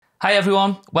Hi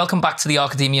everyone, welcome back to the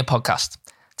ArchAdemia podcast.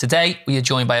 Today we are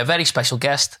joined by a very special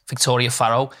guest, Victoria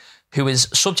Farrow, who is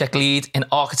subject lead in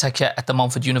architecture at the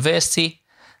Montfort University.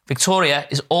 Victoria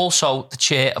is also the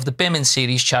chair of the BIM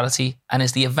Series charity and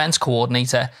is the events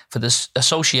coordinator for the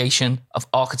Association of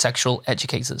Architectural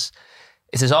Educators.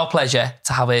 It is our pleasure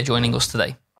to have her joining us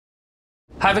today.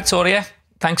 Hi Victoria,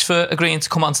 thanks for agreeing to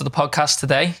come onto the podcast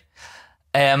today.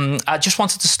 I just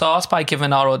wanted to start by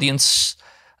giving our audience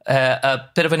a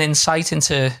bit of an insight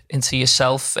into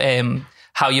yourself,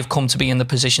 how you've come to be in the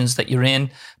positions that you're in,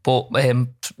 but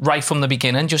right from the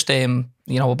beginning, just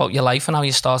about your life and how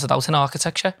you started out in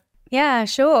architecture. Yeah,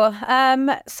 sure.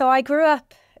 So I grew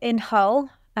up in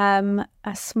Hull, a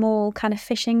small kind of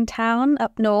fishing town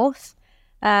up north,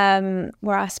 where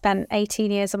I spent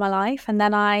 18 years of my life, and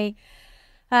then I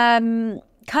kind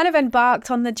of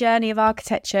embarked on the journey of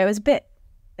architecture.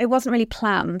 It wasn't really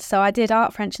planned. So I did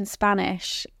art, French and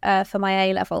Spanish for my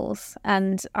A-levels.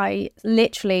 And I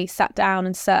literally sat down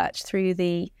and searched through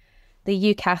the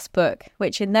UCAS book,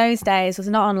 which in those days was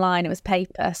not online, it was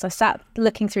paper. So I sat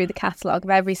looking through the catalogue of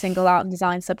every single art and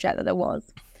design subject that there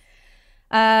was.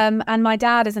 And my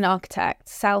dad is an architect,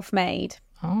 self-made.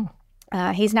 Oh.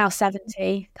 He's now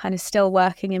 70, kind of still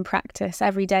working in practice.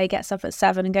 Every day gets up at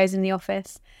 7 and goes in the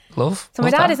office. So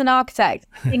my dad is an architect.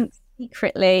 I think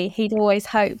secretly, he'd always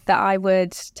hoped that I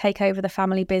would take over the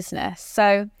family business.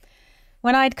 So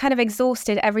when I'd kind of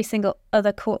exhausted every single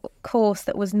other course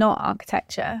that was not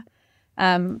architecture,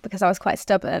 because I was quite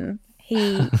stubborn,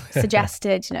 he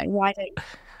suggested, why don't you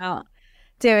start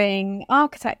doing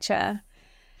architecture?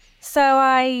 So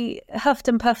I huffed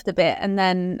and puffed a bit and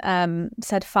then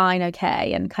said, fine,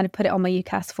 okay, and kind of put it on my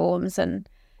UCAS forms and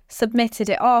submitted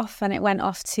it off. And it went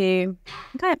off to,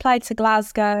 I think I applied to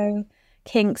Glasgow,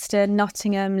 Kingston,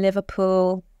 Nottingham,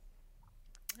 Liverpool,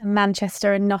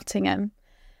 Manchester and Nottingham.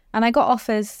 And I got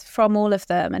offers from all of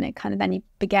them, and it kind of then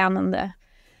began on the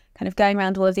kind of going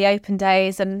around all of the open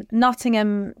days. And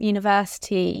Nottingham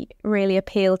University really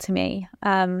appealed to me,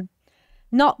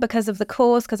 not because of the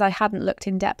course, because I hadn't looked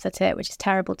in depth at it, which is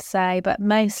terrible to say, but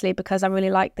mostly because I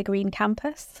really liked the green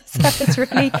campus. So it's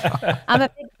really, I'm a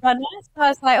big runner. So I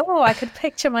was like, I could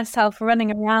picture myself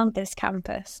running around this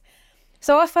campus.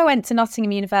 So off I went to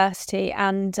Nottingham University,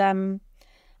 and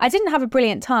I didn't have a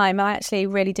brilliant time. I actually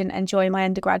really didn't enjoy my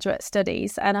undergraduate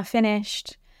studies, and I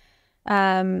finished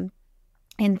in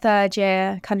third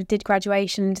year, kind of did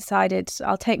graduation and decided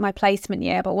I'll take my placement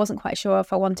year, but wasn't quite sure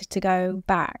if I wanted to go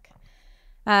back.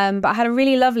 But I had a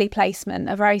really lovely placement,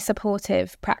 a very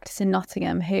supportive practice in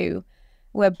Nottingham who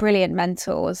were brilliant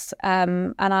mentors,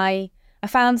 and I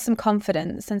found some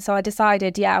confidence, and so I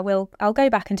decided, I'll go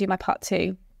back and do my part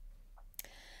 2.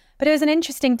 But it was an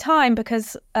interesting time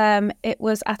because it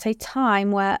was at a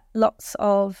time where lots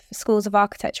of schools of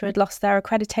architecture had lost their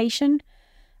accreditation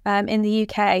in the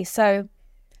UK. So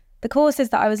the courses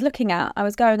that I was looking at, I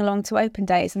was going along to open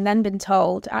days and then been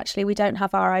told, actually, we don't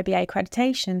have our IBA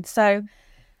accreditation. So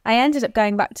I ended up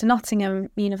going back to Nottingham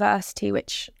University,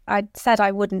 which I'd said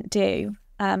I wouldn't do.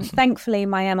 Thankfully,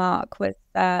 my MArch was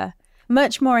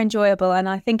much more enjoyable. And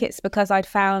I think it's because I'd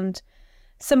found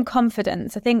some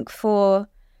confidence. I think for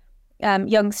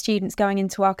young students going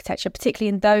into architecture, particularly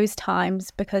in those times,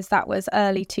 because that was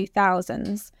early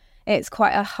 2000s, it's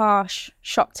quite a harsh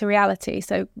shock to reality.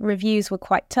 So reviews were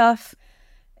quite tough.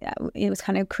 It was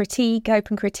kind of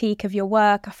open critique of your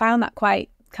work. I found that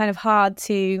quite kind of hard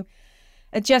to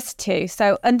adjust to.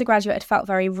 So undergraduate had felt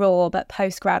very raw, but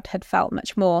postgrad had felt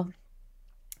much more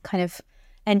kind of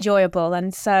enjoyable.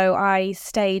 And so I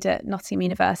stayed at Nottingham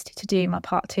University to do my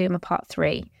part 2 and my part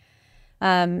 3.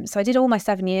 So I did all my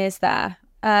 7 years there.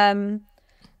 And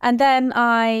then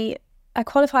I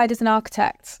qualified as an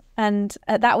architect. And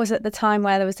that was at the time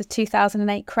where there was a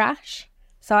 2008 crash.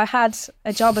 So I had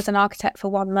a job as an architect for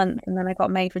 1 month and then I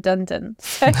got made redundant.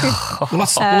 So,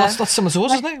 that's some of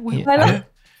us, isn't it? I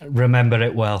remember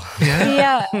it well.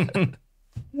 Yeah.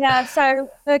 Yeah,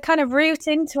 so the kind of route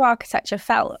into architecture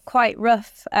felt quite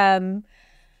rough.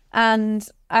 And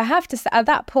I have to say, at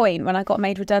that point, when I got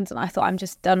made redundant, I thought, I'm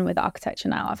just done with architecture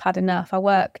now. I've had enough.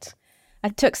 I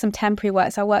took some temporary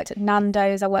work. So I worked at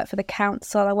Nando's, I worked for the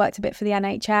council, I worked a bit for the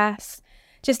NHS.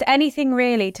 Just anything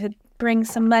really to bring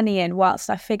some money in whilst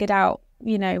I figured out,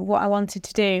 what I wanted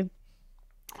to do.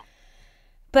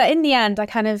 But in the end,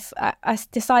 I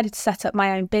decided to set up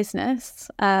my own business,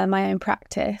 my own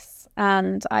practice.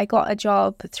 And I got a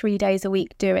job 3 days a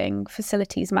week doing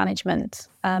facilities management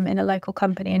in a local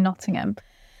company in Nottingham,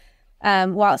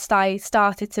 whilst I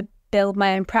started to build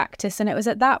my own practice. And it was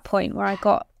at that point where I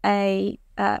got an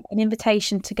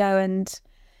invitation to go and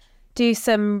do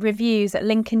some reviews at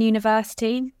Lincoln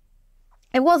University.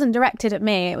 it wasn't directed at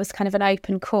me. It was kind of an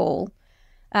open call.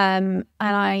 And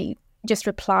I just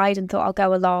replied and thought I'll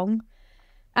go along.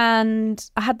 And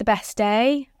I had the best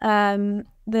day.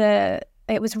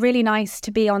 It was really nice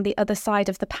to be on the other side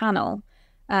of the panel.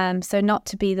 So not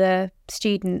to be the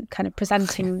student kind of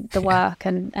presenting the work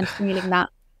and feeling that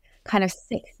kind of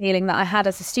sick feeling that I had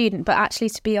as a student, but actually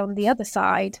to be on the other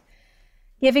side,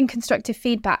 giving constructive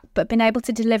feedback, but being able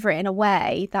to deliver it in a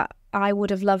way that I would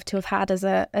have loved to have had as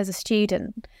a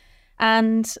student.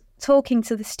 And talking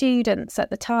to the students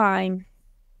at the time,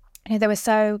 they were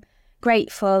so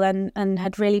grateful and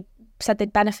had really said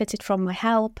they'd benefited from my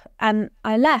help. And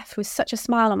I left with such a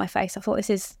smile on my face. I thought,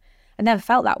 I never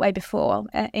felt that way before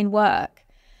in work.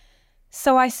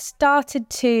 So I started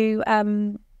to,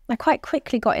 I quite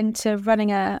quickly got into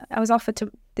running I was offered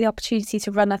the opportunity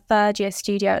to run a third year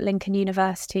studio at Lincoln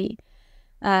University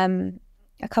a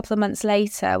couple of months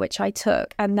later, which I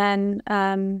took. And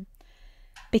then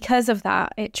because of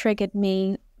that, it triggered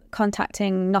me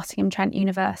contacting Nottingham Trent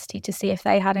University to see if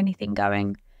they had anything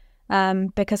going,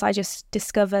 because I just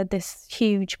discovered this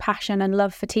huge passion and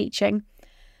love for teaching.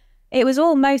 It was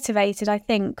all motivated, I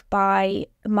think, by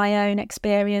my own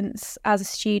experience as a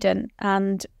student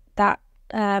and that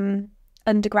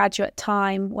undergraduate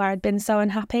time where I'd been so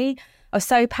unhappy. I was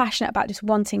so passionate about just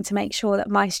wanting to make sure that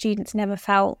my students never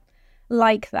felt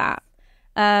like that.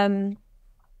 And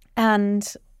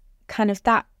kind of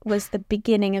that was the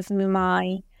beginning of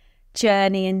my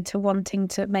journey into wanting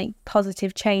to make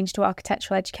positive change to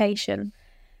architectural education.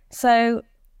 So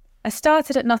I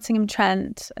started at Nottingham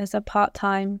Trent as a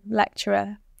part-time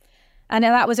lecturer. And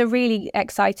that was a really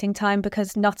exciting time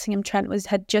because Nottingham Trent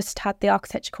had just had the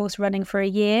architecture course running for a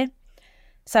year.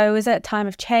 So it was at a time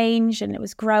of change and it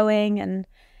was growing and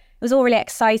it was all really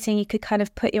exciting. You could kind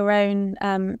of put your own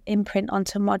imprint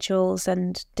onto modules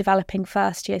and developing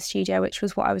first year studio, which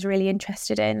was what I was really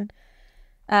interested in.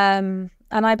 And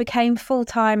I became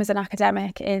full-time as an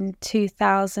academic in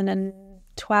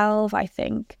 2012, I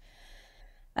think.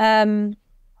 And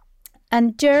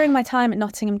during my time at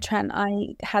Nottingham Trent,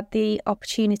 I had the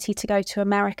opportunity to go to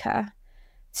America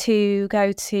to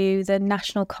go to the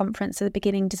National Conference of the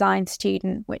Beginning Design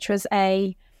Student, which was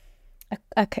a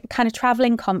kind of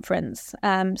travelling conference.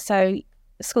 So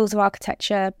schools of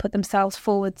architecture put themselves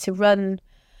forward to run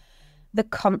the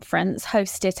conference,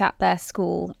 host it at their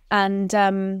school.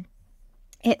 And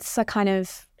it's a kind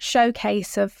of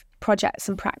showcase of projects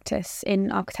and practice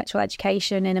in architectural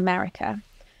education in America.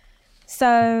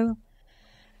 So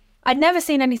I'd never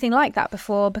seen anything like that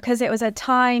before because it was a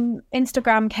time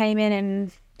Instagram came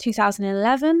in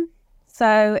 2011.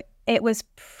 So it was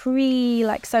pre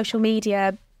social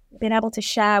media, being able to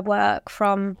share work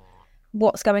from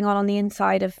what's going on the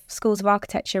inside of schools of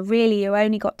architecture. Really, you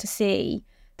only got to see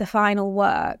the final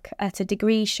work at a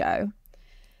degree show.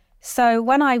 So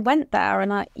when I went there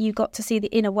and you got to see the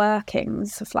inner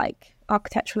workings of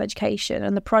architectural education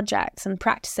and the projects and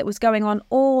practice that was going on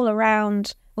all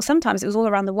around, well, sometimes it was all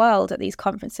around the world at these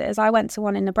conferences. I went to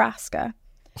one in Nebraska.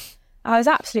 I was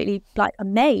absolutely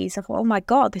amazed. I thought, oh my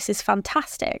God, this is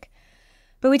fantastic.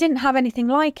 But we didn't have anything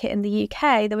like it in the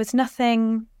UK. There was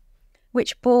nothing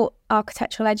which brought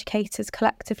architectural educators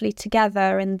collectively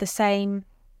together in the same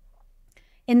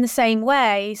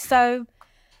way. So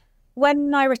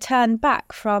when I returned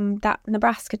back from that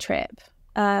Nebraska trip,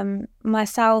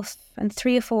 myself and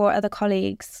 3 or 4 other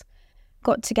colleagues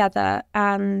got together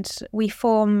and we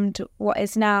formed what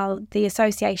is now the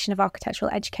Association of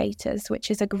Architectural Educators, which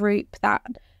is a group that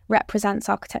represents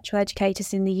architectural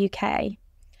educators in the UK.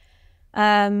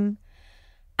 And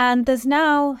there's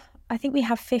now, I think we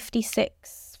have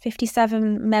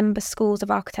 57 member schools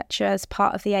of architecture as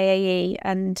part of the AAE,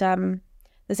 and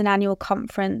there's an annual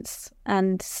conference,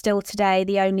 and still today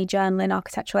the only journal in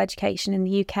architectural education in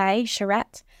the UK,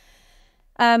 Charette.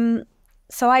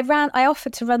 So I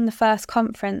offered to run the first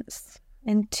conference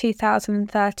in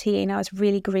 2013. I was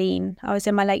really green. I was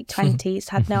in my late 20s,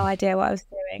 had no idea what I was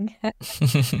doing.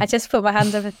 I just put my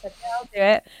hand up and said, yeah, I'll do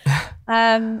it.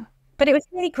 But it was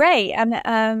really great.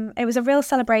 And it was a real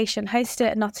celebration. Hosted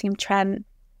at Nottingham Trent,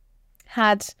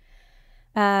 had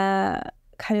kind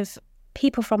of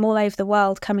people from all over the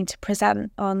world coming to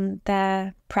present on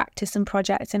their practice and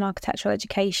projects in architectural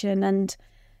education. And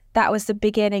that was the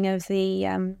beginning of the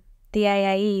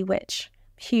AAE, which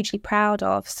I'm hugely proud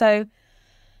of. So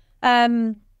yeah,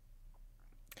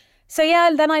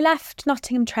 then I left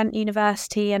Nottingham Trent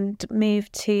University and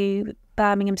moved to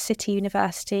Birmingham City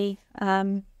University,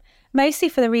 mostly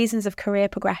for the reasons of career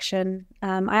progression.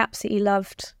 I absolutely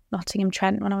loved Nottingham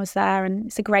Trent when I was there, and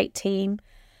it's a great team.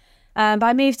 But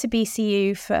I moved to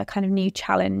BCU for a kind of new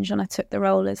challenge, and I took the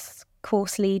role as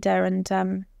course leader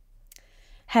and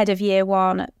head of year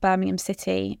one at Birmingham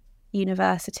City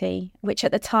University, which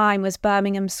at the time was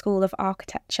Birmingham School of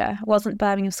Architecture. It wasn't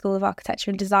Birmingham School of Architecture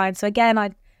and Design. So again,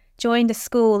 I joined a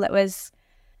school that was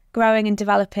growing and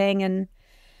developing, and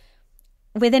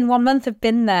within 1 month of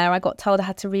being there, I got told I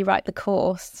had to rewrite the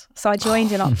course. So I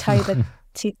joined in October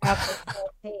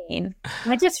 2014.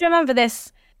 And I just remember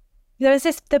this. There was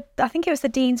I think it was the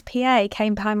Dean's PA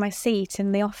came behind my seat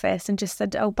in the office and just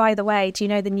said, "Oh, by the way, do you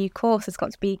know the new course has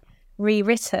got to be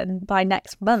rewritten by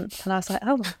next month?" And I was like,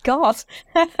 "Oh my God." So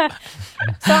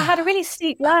I had a really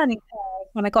steep learning curve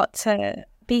when I got to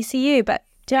BCU, but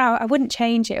I wouldn't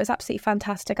change it. It was absolutely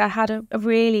fantastic. I had a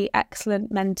really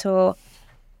excellent mentor,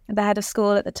 the head of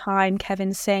school at the time,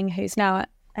 Kevin Singh, who's now at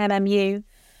MMU.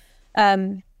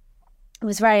 It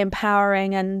was very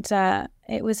empowering, and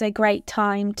it was a great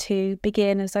time to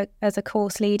begin as a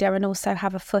course leader and also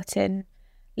have a foot in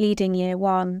leading year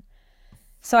one.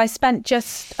 So I spent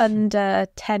just under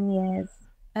 10 years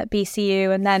at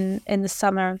BCU, and then in the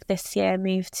summer of this year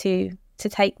moved to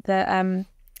take the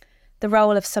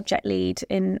role of subject lead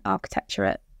in architecture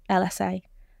at LSA,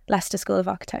 Leicester School of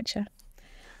Architecture.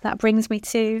 That brings me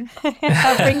to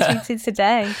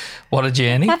today. What a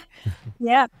journey.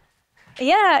 Yeah,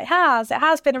 it has. It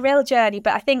has been a real journey,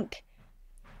 but I think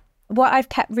what I've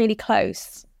kept really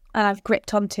close and I've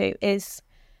gripped onto is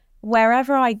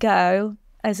wherever I go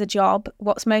as a job,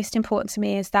 what's most important to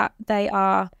me is that they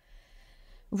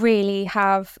really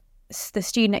have the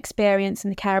student experience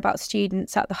and the care about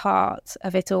students at the heart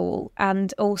of it all.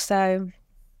 And also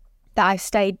that I've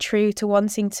stayed true to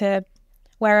wanting to,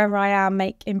 wherever I am,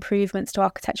 make improvements to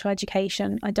architectural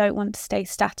education. I don't want to stay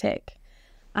static.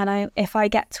 And if I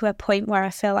get to a point where I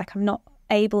feel like I'm not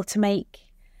able to make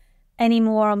any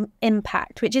more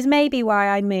impact, which is maybe why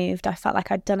I moved, I felt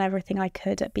like I'd done everything I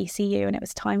could at BCU and it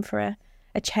was time for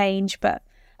a change. But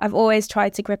I've always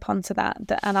tried to grip onto that,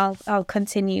 and I'll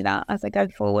continue that as I go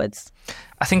forwards.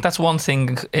 I think that's one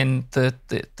thing in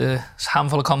the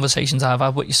handful of conversations I've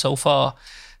had with you so far.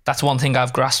 That's one thing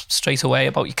I've grasped straight away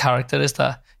about your character is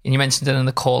that, and you mentioned it in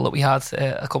the call that we had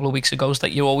a couple of weeks ago, is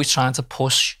that you're always trying to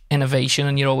push innovation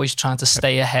and you're always trying to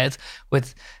stay ahead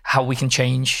with how we can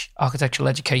change architectural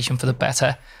education for the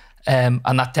better. And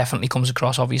that definitely comes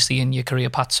across, obviously, in your career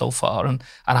path so far and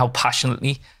how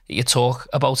passionately you talk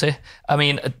about it. I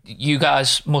mean, you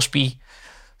guys must be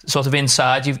sort of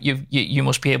inside. You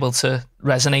must be able to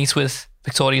resonate with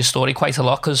Victoria's story quite a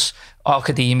lot, because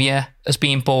ArchAdemia has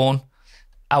been born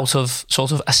out of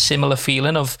sort of a similar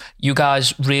feeling of you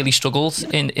guys really struggled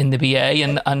in the BA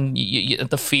and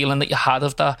the feeling that you had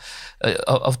of that,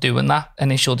 of doing that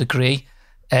initial degree.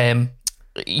 That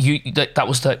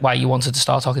was why you wanted to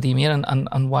start ArchAdemia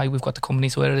and why we've got the company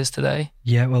to where it is today.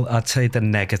 Yeah, well, I'd say the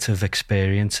negative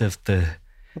experience of the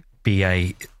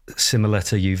BA, similar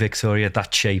to you, Victoria,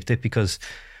 that shaped it, because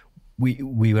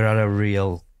we were at a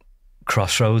real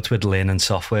crossroads with learning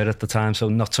software at the time. So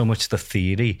not so much the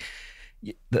theory,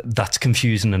 that's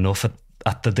confusing enough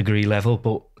at the degree level,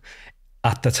 but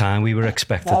at the time we were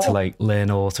expected to learn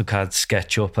AutoCAD,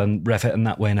 SketchUp and Revit and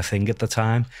that weren't a thing at the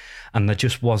time, and there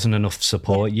just wasn't enough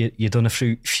support. You'd done a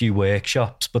few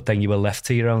workshops, but then you were left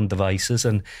to your own devices,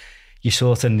 and you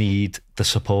sort of need the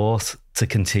support to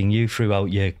continue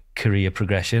throughout your career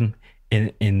progression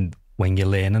in when you're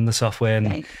learning the software.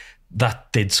 And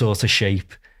that did sort of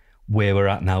shape where we're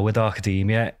at now with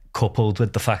ArchAdemia, coupled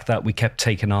with the fact that we kept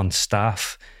taking on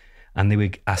staff and they were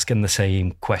asking the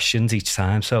same questions each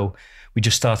time. So we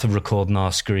just started recording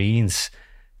our screens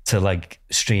to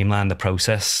streamline the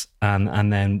process.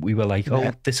 And then we were like,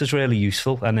 this is really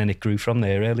useful. And then it grew from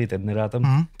there, really, didn't it, Adam?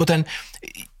 Mm-hmm. But then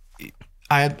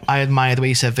I admire the way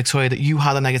you said, Victoria, that you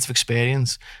had a negative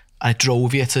experience and it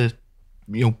drove you to,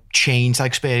 change that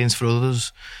experience for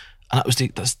others. And that's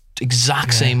the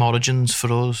exact same origins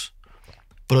for us.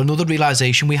 But another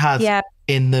realization we had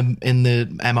in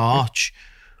the Arch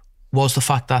was the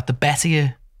fact that the better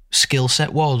your skill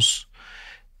set was,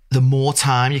 the more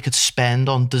time you could spend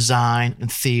on design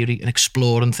and theory and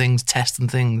exploring things, testing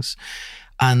things.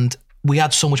 And we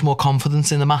had so much more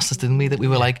confidence in the masters, didn't we? That we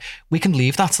were like, we can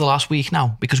leave that to the last week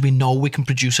now because we know we can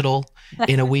produce it all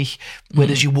in a week.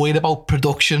 Whereas you worried about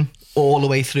production all the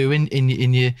way through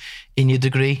in your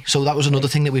degree. So that was another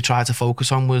thing that we tried to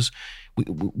focus on was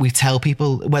we tell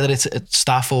people, whether it's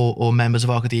staff or members of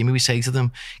ArchAdemia, we say to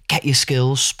them, get your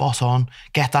skills spot on,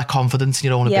 get that confidence in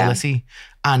your own ability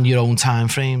and your own time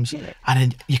frames, and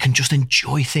then you can just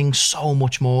enjoy things so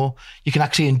much more. You can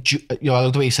actually enjoy, I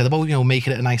love the way you said about,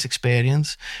 making it a nice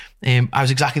experience. I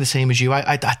was exactly the same as you.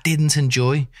 I didn't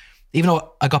enjoy even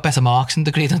though I got better marks in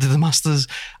the degree than I did the masters,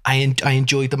 I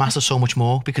enjoyed the masters so much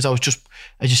more because I was just,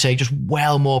 as you say, just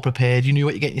well more prepared. You knew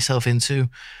what you're getting yourself into.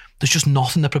 There's just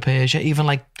nothing that prepares you.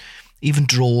 Even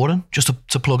drawing, just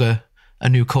to plug a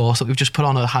new course that we've just put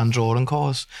on, a hand drawing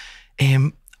course.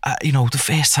 The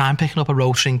first time picking up a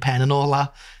rotring pen and all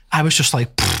that, I was just like,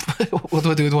 what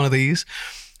do I do with one of these?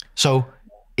 So,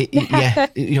 I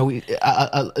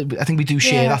think we do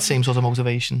share that same sort of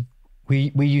motivation.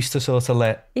 We used to sort of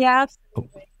let... Yeah.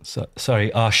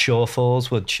 Our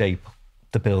shortfalls would shape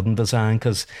the building design,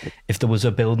 because if there was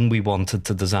a building we wanted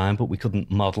to design but we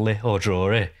couldn't model it or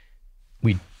draw it,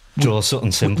 we'd draw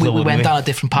something simpler. We went down a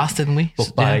different path, didn't we?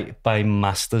 But by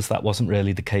masters, that wasn't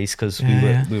really the case, because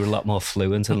we were a lot more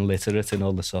fluent and literate in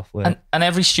all the software. And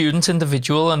every student's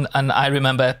individual, and I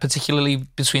remember particularly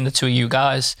between the two of you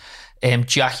guys,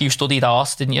 Jack, you studied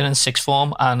art, didn't you, in sixth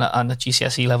form and at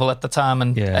GCSE level at the time,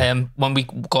 and when we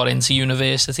got into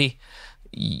university,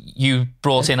 you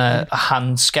brought in a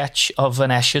hand sketch of an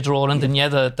Escher drawing, didn't you,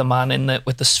 the man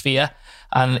with the sphere.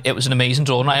 And it was an amazing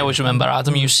drawing. I always remember,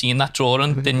 Adam, you seeing that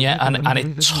drawing, didn't you? And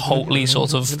it totally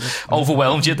sort of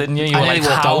overwhelmed you, didn't you? You were like,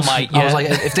 how am I? I was like,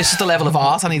 if this is the level of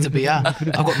art I need to be at,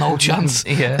 I've got no chance.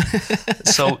 Yeah.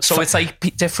 So it's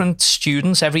like different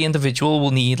students, every individual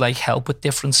will need like help with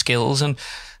different skills. And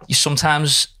you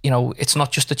sometimes, it's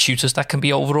not just the tutors that can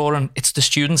be overawing, it's the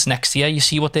students next to you. You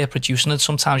see what they're producing, and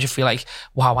sometimes you feel like,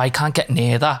 wow, I can't get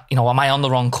near that. Am I on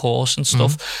the wrong course and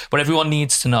stuff? But everyone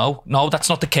needs to know, no, that's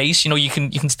not the case. You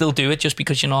can still do it. Just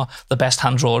because you're not the best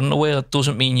hand drawer in the world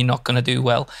doesn't mean you're not going to do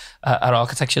well at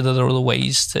architecture. There are other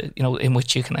ways to, in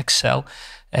which you can excel.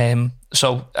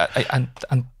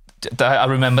 I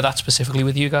remember that specifically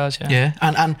with you guys. Yeah.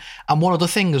 And one other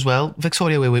thing as well,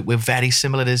 Victoria, we're very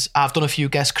similar, is I've done a few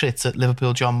guest crits at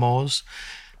Liverpool John Moores,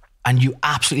 and you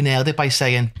absolutely nailed it by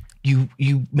saying you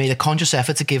made a conscious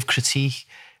effort to give critique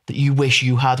that you wish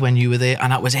you had when you were there,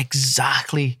 and that was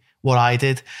exactly what I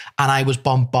did. And I was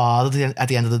bombarded at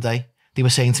the end of the day. They were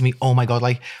saying to me, oh my God,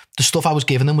 like the stuff I was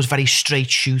giving them was very straight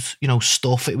shoot,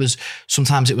 stuff.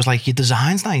 Sometimes it was like, your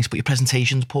design's nice, but your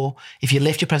presentation's poor. If you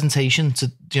lift your presentation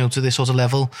to this sort of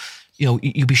level,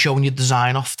 you'd be showing your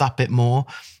design off that bit more.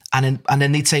 And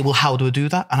then they'd say, well, how do I do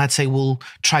that? And I'd say, well,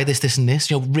 try this, this and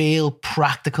this, real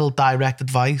practical, direct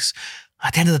advice.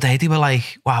 At the end of the day, they were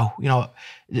like, wow,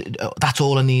 that's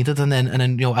all I needed. And then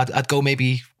I'd go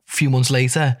maybe few months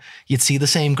later, you'd see the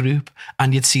same group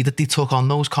and you'd see that they took on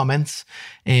those comments.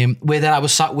 Where then I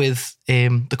was sat with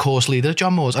the course leader,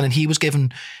 John Moores, and then he was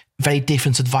given very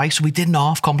different advice. We didn't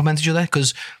half compliment each other,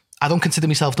 because I don't consider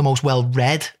myself the most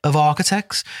well-read of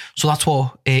architects. So that's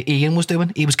what Ian was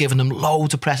doing. He was giving them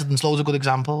loads of precedents, loads of good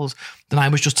examples. Then I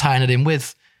was just tying it in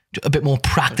with a bit more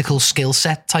practical skill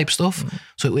set type stuff.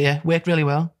 So it worked really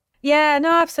well. Yeah, no,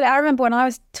 absolutely. I remember when I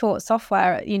was taught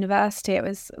software at university, it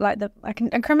was like I can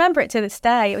remember it to this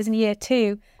day. It was in year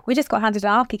 2. We just got handed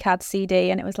an ArchiCAD CD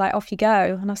and it was like, off you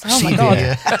go. And I was like, oh my God.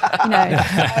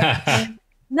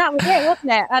 And that was it,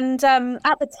 wasn't it? And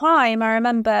at the time, I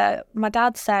remember my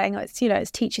dad saying,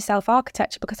 it's teach yourself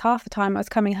architecture, because half the time I was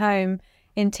coming home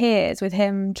in tears with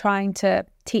him trying to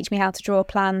teach me how to draw a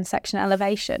plan, section,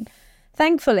 elevation.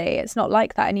 Thankfully, it's not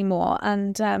like that anymore.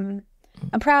 And I'm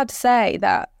proud to say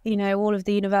that, all of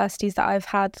the universities that I've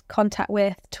had contact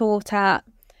with, taught at,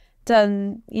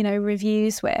 done,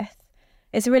 reviews with,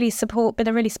 it's been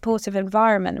a really supportive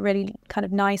environment, a really kind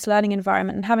of nice learning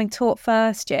environment. And having taught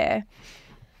first year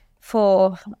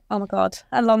for, oh my God,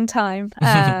 a long time,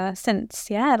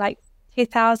 since, like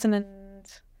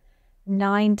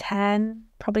 2009, 10,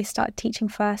 probably started teaching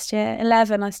first year.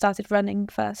 11, I started running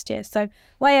first year. So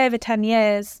way over 10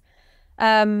 years.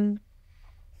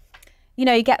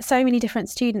 You get so many different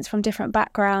students from different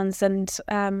backgrounds, and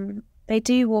they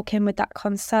do walk in with that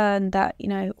concern that,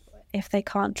 if they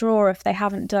can't draw, if they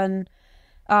haven't done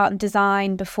art and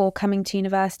design before coming to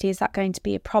university, is that going to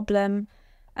be a problem?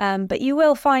 But you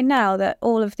will find now that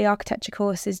all of the architecture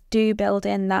courses do build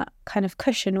in that kind of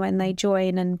cushion when they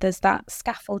join, and there's that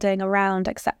scaffolding around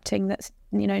accepting that,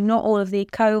 not all of the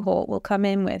cohort will come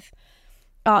in with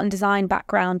art and design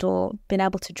background or been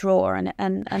able to draw, and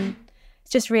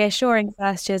it's just reassuring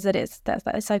first years that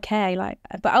it's okay.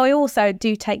 But I also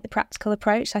do take the practical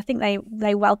approach. I think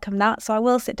they welcome that. So I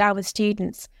will sit down with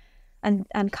students and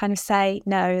kind of say,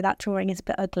 no, that drawing is a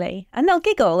bit ugly, and they'll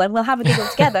giggle, and we'll have a giggle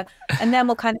together, and then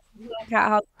we'll kind of work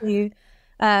out how to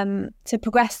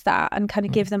progress that, and kind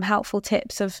of give them helpful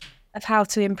tips of how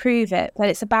to improve it. But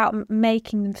it's about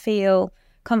making them feel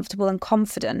comfortable and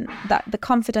confident. That the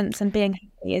confidence and being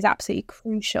happy is absolutely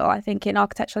crucial, I think, in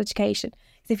architectural education.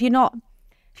 Because if you're not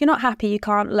happy, you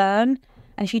can't learn.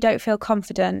 And if you don't feel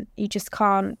confident, you just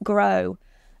can't grow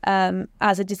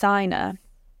as a designer.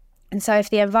 And so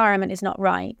if the environment is not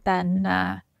right, then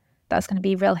that's going to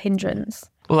be a real hindrance.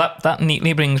 Well, that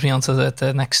neatly brings me on to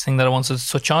the next thing that I wanted to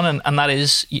touch on, and that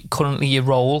is currently your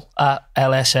role at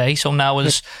LSA. So now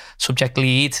as subject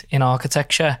lead in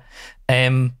architecture,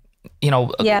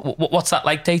 what's that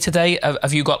like day to day?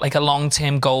 Have you got like a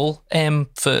long-term goal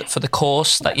for the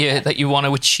course that you want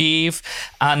to achieve?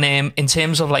 And in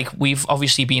terms of like, we've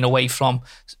obviously been away from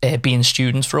being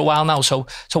students for a while now. So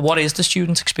what is the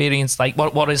student experience like?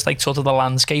 What is like sort of the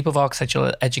landscape of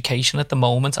architectural education at the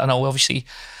moment? I know obviously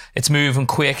it's moving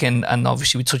quick, and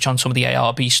obviously we touch on some of the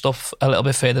ARB stuff a little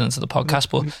bit further into the podcast,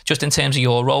 but just in terms of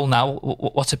your role now,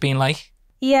 what's it been like?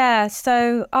 Yeah,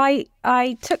 so I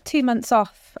took 2 months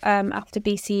off after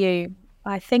BCU.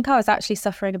 I think I was actually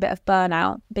suffering a bit of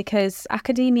burnout because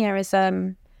academia is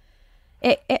it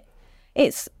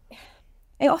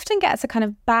often gets a kind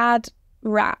of bad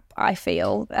rap, I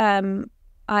feel.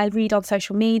 I read on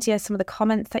social media some of the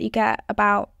comments that you get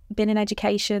about being in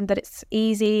education, that it's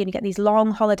easy and you get these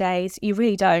long holidays. You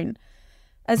really don't.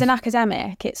 As an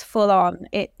academic, it's full on.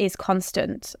 It is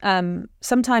constant.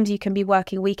 Sometimes you can be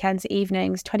working weekends,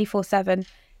 evenings, 24/7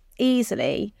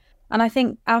 easily. And I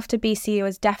think after BCU, I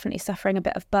was definitely suffering a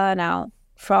bit of burnout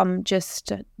from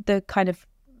just the kind of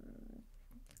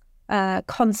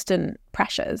constant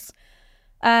pressures.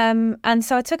 And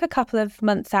so I took a couple of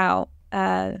months out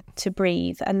to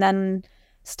breathe, and then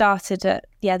started at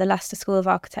the Leicester School of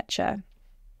Architecture.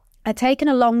 I'd taken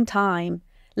a long time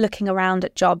looking around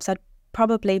at jobs. I'd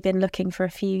probably been looking for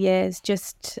a few years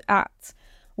just at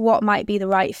what might be the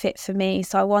right fit for me.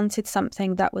 So I wanted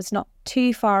something that was not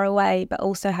too far away, but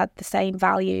also had the same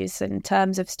values in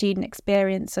terms of student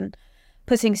experience and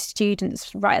putting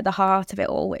students right at the heart of it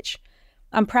all, which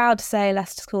I'm proud to say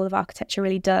Leicester School of Architecture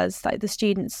really does. Like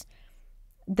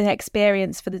the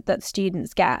experience that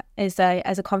students get is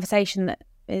a conversation that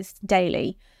is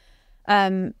daily.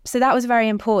 So that was very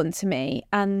important to me.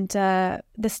 And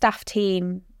the staff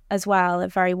team as well are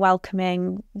very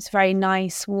welcoming. It's a very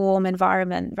nice, warm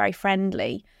environment, very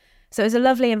friendly. So it was a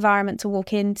lovely environment to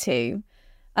walk into.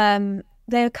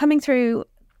 They're coming through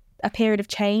a period of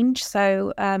change.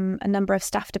 So a number of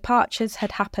staff departures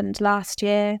had happened last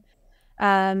year.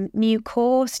 New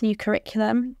course, new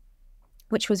curriculum,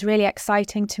 which was really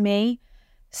exciting to me.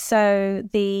 So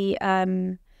the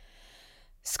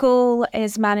school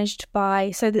is managed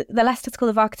by, the Leicester School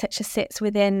of Architecture sits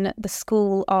within the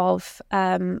School of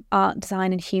Art,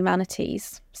 Design and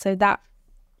Humanities. So that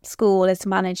school is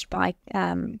managed by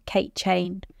Kate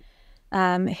Chain,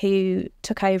 who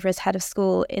took over as head of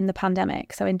school in the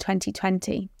pandemic, so in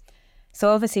 2020.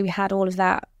 So obviously we had all of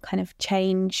that kind of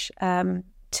change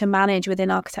to manage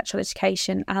within architectural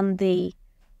education, and the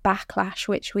backlash,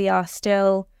 which we are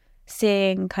still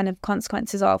seeing kind of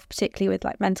consequences of, particularly with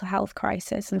like mental health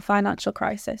crisis and financial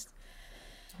crisis.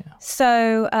 Yeah.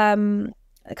 So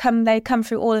they come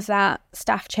through all of that,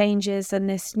 staff changes and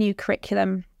this new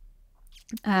curriculum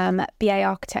at BA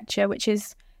Architecture, which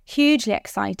is hugely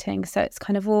exciting. So it's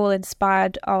kind of all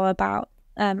inspired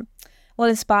from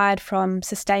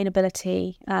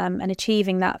sustainability and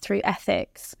achieving that through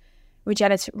ethics,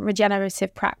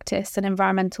 regenerative practice and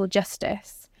environmental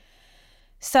justice.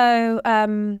 So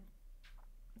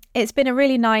it's been a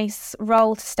really nice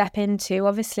role to step into.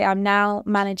 Obviously, I'm now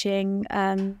managing,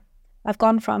 I've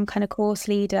gone from kind of course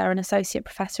leader and associate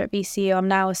professor at BCU. I'm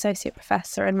now associate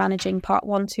professor and managing part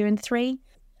 1, 2 and 3.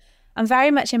 I'm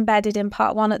very much embedded in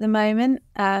part 1 at the moment,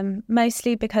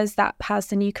 mostly because that has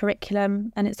the new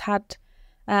curriculum and it's had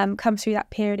come through that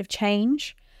period of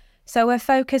change. So we're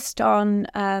focused on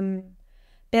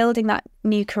building that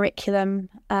new curriculum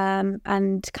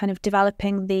and kind of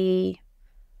developing the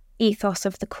ethos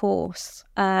of the course.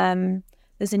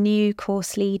 There's a new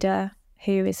course leader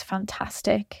who is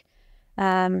fantastic,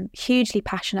 hugely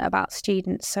passionate about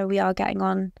students. So we are getting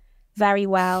on very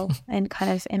well in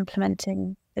kind of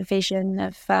implementing the vision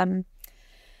of, I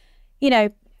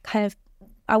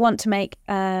want to make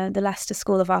the Leicester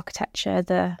School of Architecture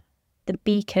the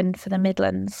beacon for the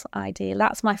Midlands ideal.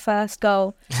 That's my first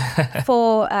goal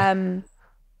for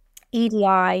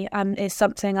EDI is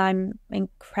something I'm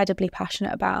incredibly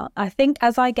passionate about. I think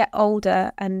as I get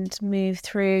older and move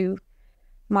through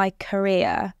my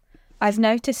career, I've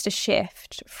noticed a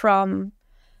shift from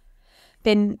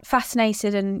being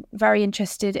fascinated and very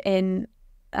interested in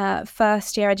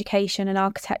first year education and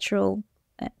architectural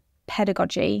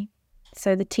pedagogy.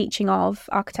 So the teaching of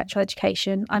architectural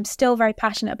education, I'm still very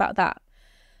passionate about that.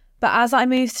 But as I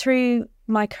move through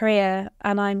my career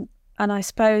and I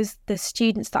suppose the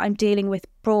students that I'm dealing with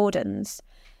broadens,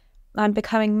 I'm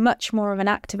becoming much more of an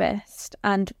activist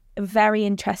and very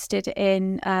interested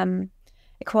in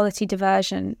equality,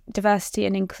 diversity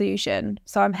and inclusion.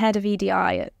 So I'm head of EDI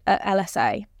at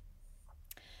LSA.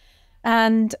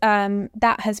 And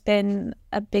that has been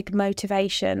a big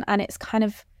motivation. And it's kind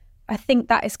of, I think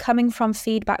that is coming from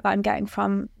feedback that I'm getting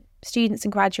from students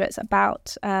and graduates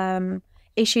about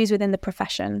issues within the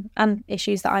profession and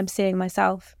issues that I'm seeing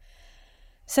myself.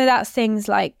 So that's things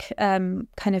like kind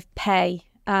of pay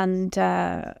and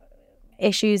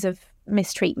issues of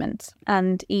mistreatment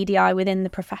and EDI within the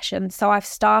profession. So I've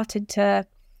started to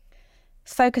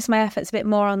focus my efforts a bit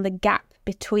more on the gap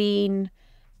between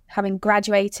having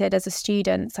graduated as a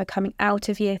student, so coming out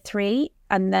of year 3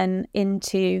 and then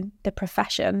into the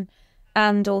profession,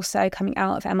 and also coming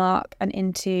out of MArch and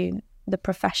into the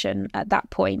profession at that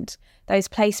point. Those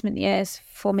placement years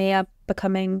for me are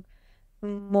becoming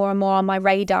more and more on my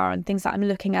radar and things that I'm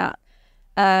looking at,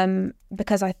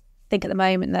 because I think at the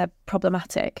moment they're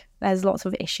problematic. There's lots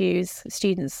of issues,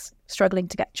 students struggling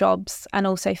to get jobs, and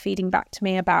also feeding back to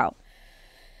me about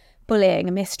bullying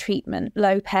and mistreatment,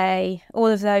 low pay. All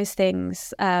of those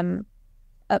things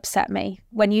upset me.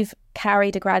 When you've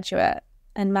carried a graduate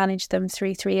and managed them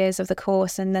through 3 years of the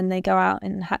course, and then they go out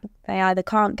and they either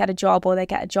can't get a job, or they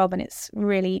get a job and it's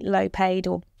really low paid,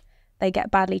 or they get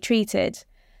badly treated,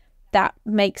 that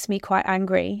makes me quite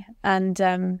angry. And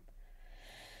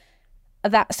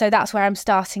that's where I'm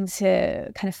starting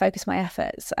to kind of focus my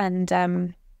efforts.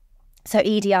 And so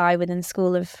EDI within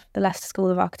the Leicester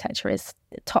School of Architecture is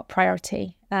top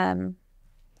priority. And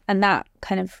that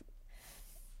kind of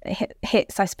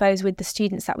hits, I suppose, with the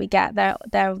students that we get.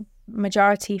 They're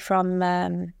majority from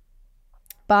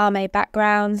barmaid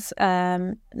backgrounds,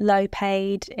 low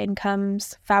paid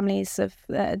incomes, families of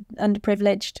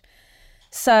underprivileged.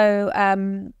 So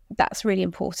that's really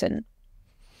important.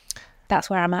 That's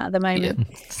where I'm at the moment.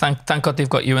 Yeah. Thank God they've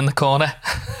got you in the corner.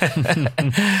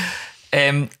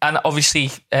 And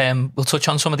obviously, we'll touch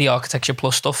on some of the Architecture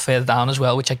Plus stuff further down as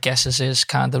well, which I guess is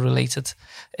kind of related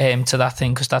to that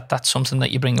thing, because that's something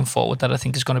that you're bringing forward that I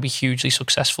think is going to be hugely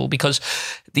successful, because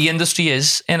the industry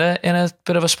is in a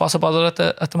bit of a spot of bother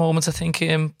at the moment, I think,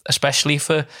 especially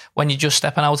for when you're just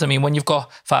stepping out. I mean, when you've got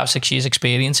 5-6 years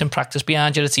experience in practice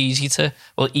behind you, it's easier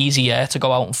to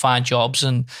go out and find jobs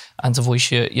and to voice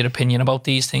your opinion about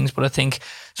these things. But I think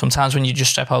sometimes when you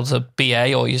just step out of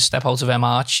BA or you step out of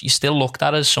MArch, you're still looked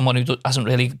at as someone who hasn't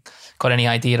really got any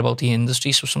idea about the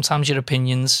industry. So sometimes your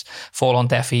opinions fall on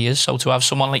deaf ears. So to have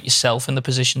someone like yourself in the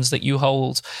positions that you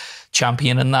hold,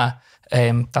 championing that,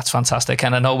 that's fantastic.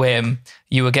 And I know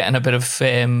you were getting a bit of,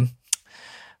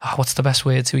 what's the best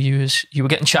word to use? You were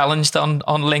getting challenged on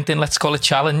LinkedIn, let's call it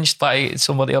challenged, by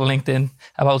somebody on LinkedIn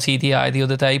about EDI the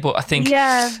other day. But I think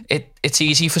it's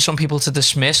easy for some people to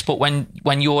dismiss, but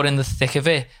when you're in the thick of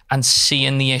it and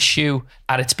seeing the issue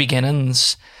at its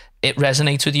beginnings, it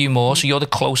resonates with you more. So you're the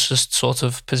closest sort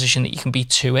of position that you can be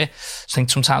to it. I think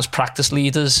sometimes practice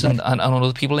leaders and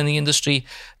other people in the industry,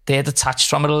 they're detached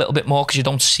from it a little bit more because you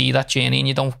don't see that journey and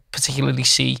you don't particularly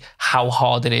see how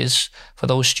hard it is for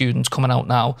those students coming out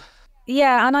now.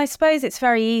 Yeah, and I suppose it's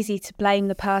very easy to blame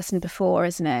the person before,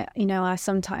 isn't it? You know,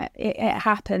 sometimes it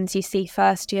happens. You see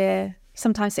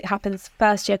sometimes it happens,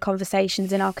 first year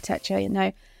conversations in architecture, you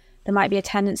know, there might be a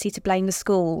tendency to blame the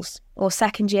schools, or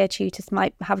second year tutors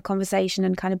might have a conversation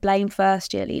and kind of blame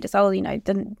first year leaders. Oh, you know,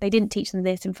 they didn't teach them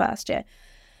this in first year.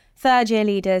 Third year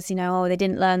leaders, you know, oh, they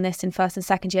didn't learn this in first and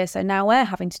second year, so now we're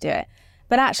having to do it.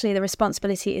 But actually the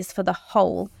responsibility is for the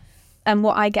whole. And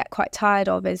what I get quite tired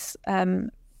of is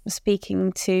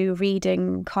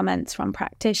reading comments from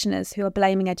practitioners who are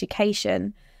blaming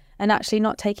education and actually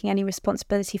not taking any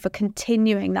responsibility for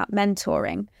continuing that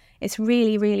mentoring. It's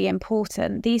really, really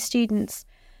important. These students,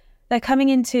 they're coming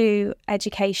into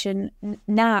education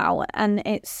now, and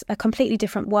it's a completely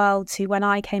different world to when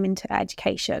I came into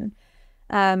education,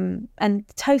 and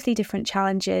totally different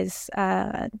challenges,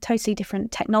 totally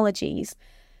different technologies.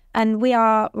 And we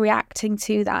are reacting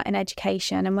to that in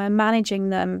education, and we're managing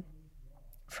them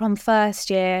from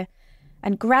first year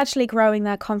and gradually growing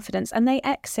their confidence. And they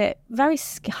exit very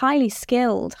highly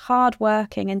skilled,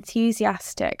 hardworking,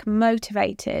 enthusiastic,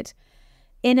 motivated,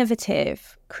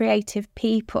 innovative, creative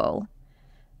people.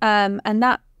 And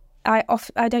that I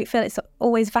don't feel it's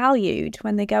always valued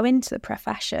when they go into the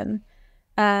profession.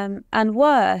 And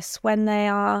worse, when they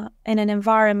are in an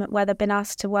environment where they've been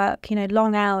asked to work, you know,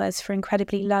 long hours for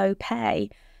incredibly low pay.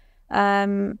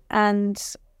 And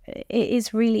it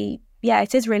is really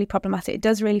problematic. It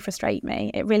does really frustrate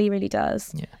me. It really, really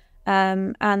does. Yeah.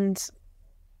 And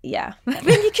yeah, I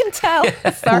mean, you can tell.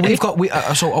 Sorry.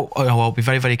 Well, I'll be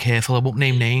very, very careful. I won't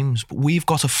name names, but we've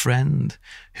got a friend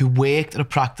who worked at a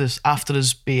practice after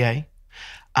his BA,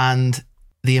 and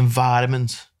the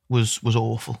environment was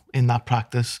awful in that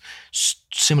practice,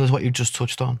 similar to what you just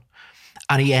touched on.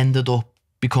 And he ended up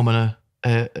becoming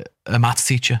a maths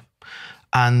teacher,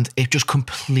 and it just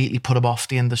completely put him off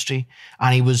the industry.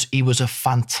 And he was a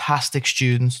fantastic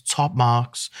student, top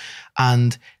marks,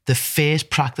 and the first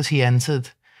practice he entered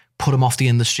put him off the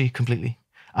industry completely.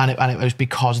 And it was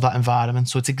because of that environment.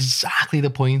 So it's exactly the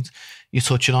point you're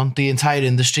touching on. The entire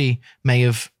industry may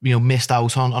have, missed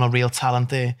out on a real talent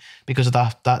there because of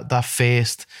that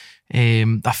first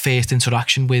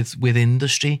interaction with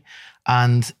industry.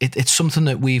 And it's something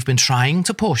that we've been trying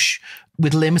to push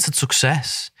with limited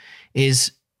success.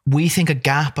 Is we think a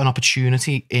gap and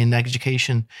opportunity in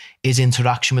education is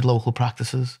interaction with local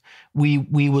practices. We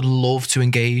would love to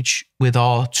engage with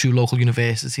our 2 local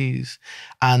universities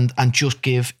and just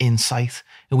give insight.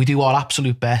 And we do our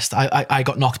absolute best. I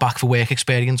got knocked back for work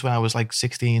experience when I was like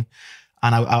 16,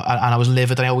 and I was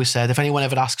livid. And I always said, if anyone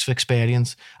ever asks for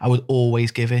experience, I would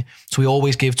always give it. So we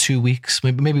always give 2 weeks,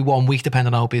 maybe 1 week,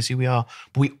 depending on how busy we are.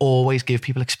 But we always give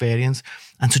people experience.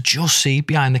 And to just see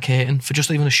behind the curtain for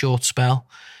just even a short spell,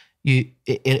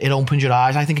 it opens your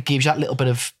eyes. I think it gives you that little bit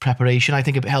of preparation. I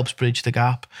think it helps bridge the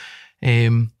gap.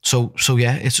 So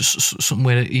yeah, it's just something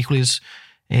we're equally as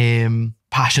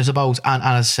passionate about. And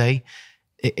as I say,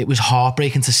 it was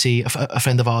heartbreaking to see a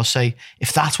friend of ours say,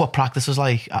 if that's what practice is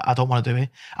like, I don't want to do it.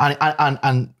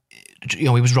 And he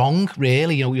was wrong,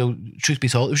 really. Truth be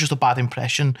told, it was just a bad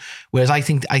impression. Whereas I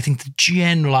think the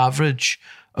general average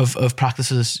of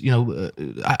practices,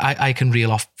 I can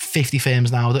reel off 50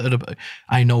 firms now that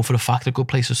I know for a fact are good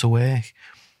places to work.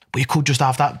 But you could just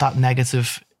have that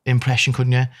negative impression,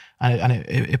 couldn't you? And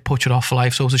it puts you off for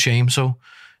life. So it's a shame. So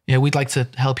yeah, we'd like to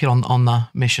help you on that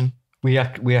mission. We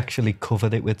actually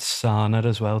covered it with Sana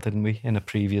as well, didn't we, in a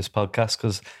previous podcast?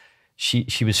 Because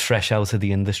she was fresh out of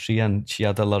the industry and she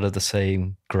had a lot of the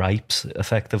same gripes,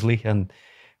 effectively. And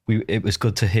it was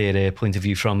good to hear her point of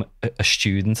view from a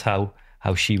student, how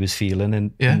she was feeling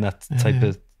in that type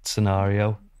of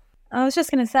scenario. I was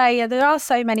just going to say, there are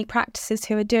so many practices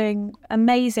who are doing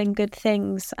amazing good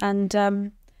things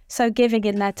and so giving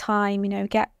in their time,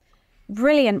 get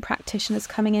brilliant practitioners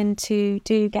coming in to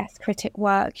do guest critic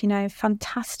work,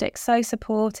 fantastic, so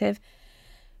supportive.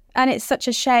 And it's such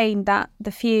a shame that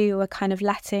the few are kind of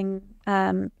letting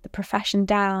the profession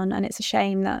down, and it's a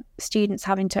shame that students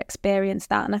having to experience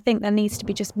that. And I think there needs to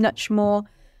be just much more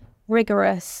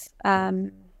rigorous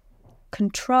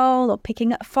control or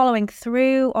following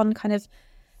through on kind of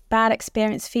bad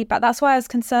experience feedback. That's why I was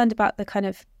concerned about the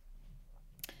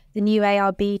new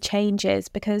ARB changes,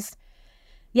 because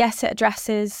yes, it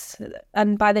addresses,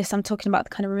 and by this I'm talking about the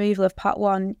kind of removal of part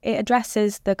 1, it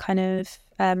addresses the kind of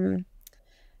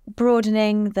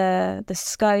broadening the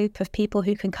scope of people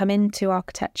who can come into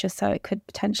architecture, so it could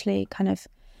potentially kind of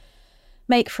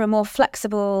make for a more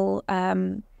flexible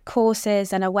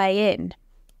courses and a way in.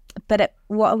 But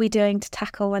what are we doing to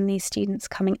tackle when these students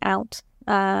coming out?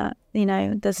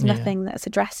 There's nothing that's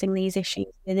addressing these issues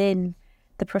within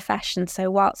the profession.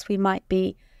 So whilst we might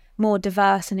be more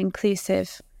diverse and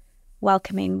inclusive,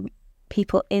 welcoming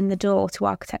people in the door to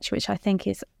architecture, which I think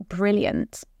is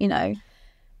brilliant,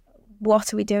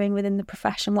 what are we doing within the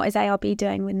profession? What is ARB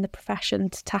doing within the profession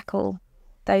to tackle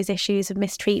those issues of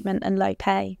mistreatment and low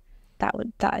pay? That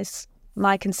is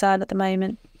my concern at the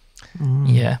moment.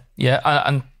 Yeah.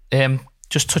 And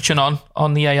just touching on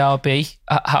the ARB,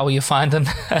 how are you finding?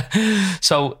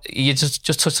 So you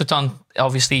just touched on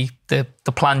obviously the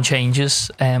plan changes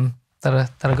that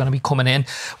are going to be coming in.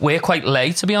 We're quite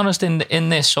late, to be honest, in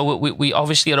this, so we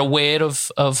obviously are aware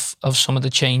of some of the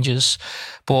changes,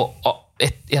 but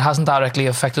it hasn't directly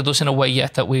affected us in a way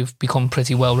yet that we've become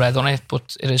pretty well read on it.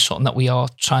 But it is something that we are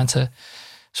trying to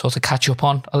sort of catch up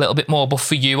on a little bit more. But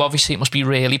for you, obviously, it must be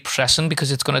really pressing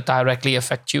because it's going to directly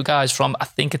affect you guys from, I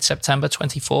think it's September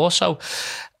 24. So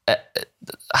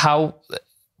how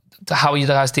are you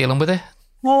guys dealing with it?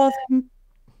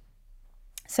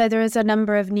 So there is a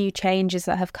number of new changes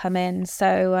that have come in.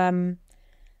 So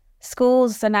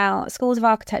schools of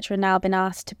architecture are now been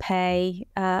asked to pay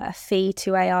a fee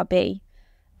to ARB,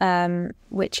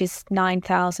 which is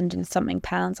 £9,000 and something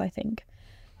pounds, I think.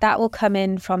 That will come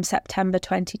in from September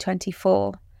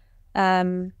 2024.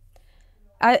 I'm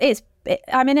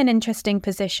in an interesting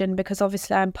position because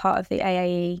obviously I'm part of the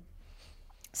AAE,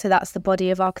 so that's the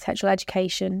body of architectural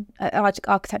education,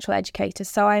 architectural educators.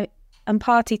 So I'm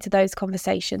party to those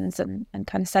conversations and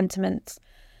kind of sentiments.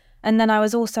 And then I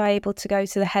was also able to go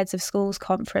to the Heads of Schools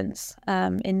conference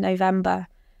in November,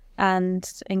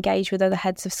 and engage with other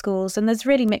heads of schools. And there's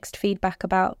really mixed feedback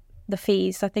about the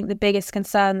fees. I think the biggest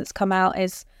concern that's come out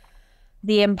is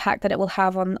the impact that it will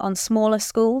have on smaller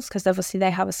schools, because obviously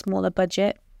they have a smaller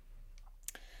budget.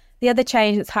 The other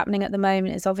change that's happening at the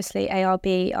moment is obviously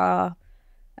ARB are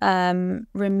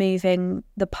removing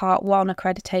the Part 1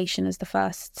 accreditation as the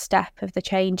first step of the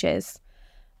changes.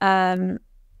 I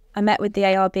met with the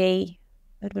ARB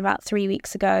about 3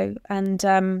 weeks ago, and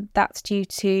that's due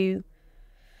to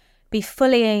be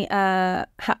fully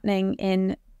happening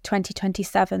in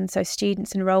 2027. So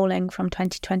students enrolling from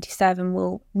 2027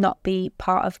 will not be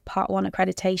part of Part 1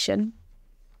 accreditation.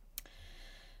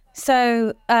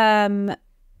 So a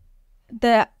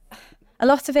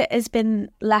lot of it has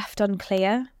been left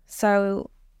unclear.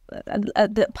 So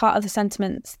the part of the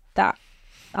sentiments that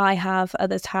I have,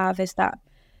 others have, is that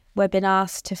we've been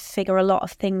asked to figure a lot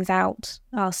of things out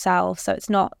ourselves. So it's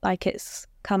not like it's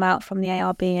come out from the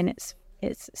ARB and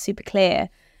it's super clear.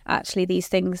 Actually, these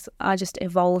things are just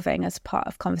evolving as part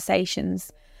of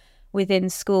conversations within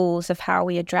schools of how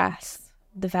we address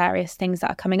the various things that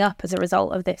are coming up as a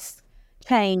result of this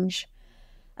change.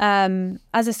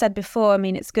 As I said before, I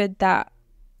mean, it's good that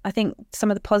I think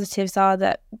some of the positives are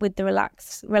that with the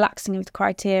relaxing of the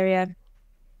criteria,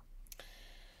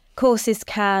 courses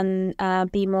can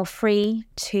be more free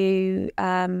to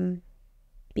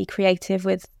be creative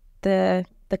with the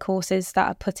courses that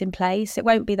are put in place. It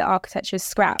won't be that architecture is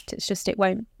scrapped, it's just it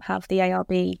won't have the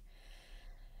ARB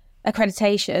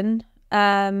accreditation.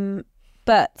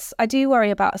 But I do worry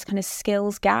about a kind of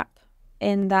skills gap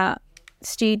in that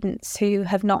students who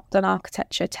have not done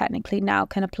architecture technically now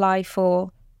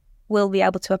will be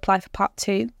able to apply for Part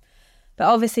 2. But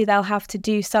obviously they'll have to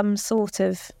do some sort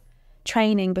of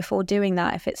training before doing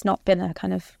that if it's not been a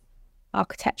kind of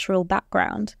architectural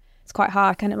background. It's quite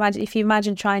hard. I can imagine if you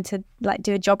imagine trying to like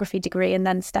do a geography degree and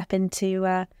then step into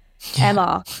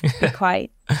MR, it'd be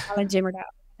quite challenging without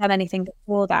having anything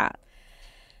before that.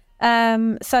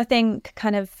 So I think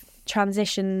kind of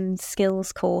transition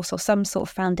skills course or some sort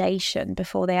of foundation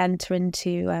before they enter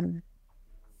into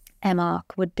MArch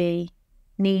would be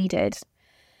needed.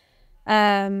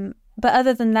 But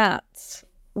other than that,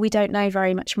 we don't know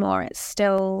very much more. It's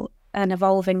still an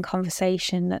evolving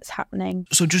conversation that's happening.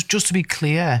 So just to be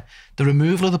clear, the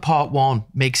removal of the Part 1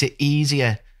 makes it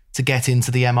easier to get into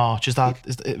the MArch. Is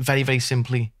it very, very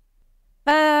simply?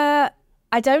 I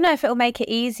don't know if it'll make it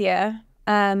easier,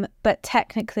 but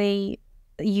technically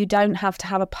you don't have to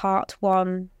have a Part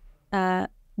 1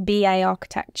 BA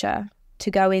architecture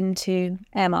to go into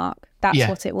MArch. That's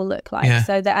what it will look like. Yeah.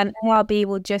 So an ARB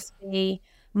will just be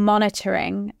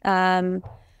monitoring and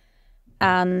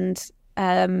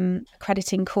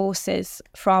accrediting courses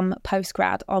from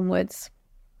postgrad onwards.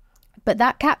 But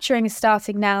that capturing is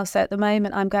starting now. So at the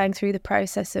moment, I'm going through the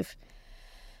process of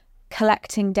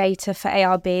collecting data for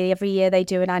ARB. Every year they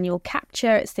do an annual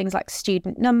capture. It's things like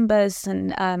student numbers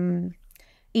and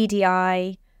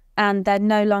EDI, and they're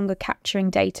no longer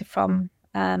capturing data from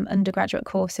undergraduate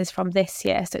courses from this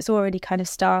year. So it's already kind of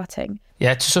starting.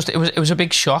 Yeah, it was a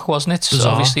big shock, wasn't it? So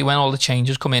obviously when all the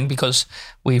changes come in, because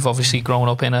we've obviously grown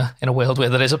up in a world where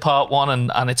there is a Part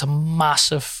 1 and it's a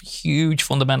massive, huge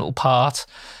fundamental part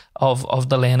of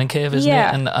the learning curve, isn't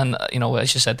it? And you know,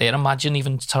 as you said there, imagine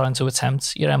even trying to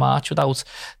attempt your MArch without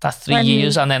that 3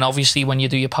 years, and then obviously when you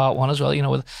do your Part 1 as well, you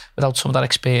know, without some of that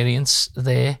experience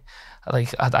there.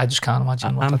 Like, I just can't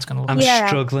imagine what that's going to look like. I'm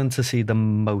struggling to see the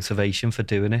motivation for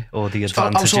doing it or the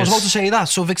advantages. I was about to say that.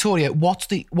 So, Victoria, what's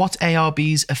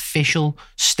ARB's official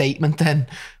statement then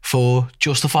for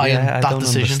justifying that decision?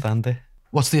 I don't understand it.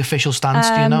 What's the official stance?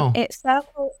 Do you know? It's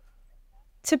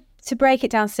to break it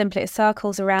down simply, it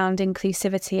circles around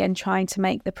inclusivity and trying to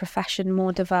make the profession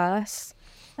more diverse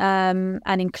and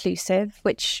inclusive,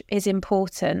 which is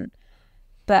important.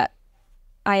 But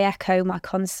I echo my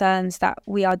concerns that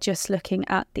we are just looking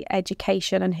at the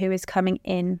education and who is coming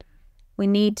in. We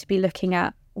need to be looking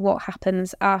at what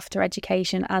happens after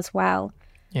education as well.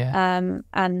 Yeah.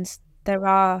 And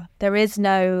there is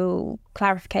no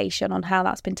clarification on how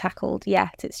that's been tackled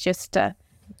yet. It's just a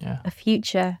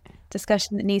future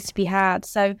discussion that needs to be had.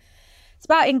 So it's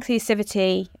about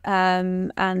inclusivity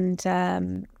and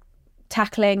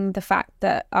tackling the fact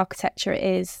that architecture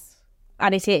is,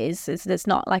 and it's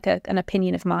not like an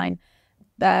opinion of mine,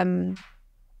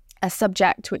 a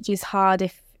subject which is hard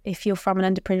if you're from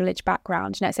an underprivileged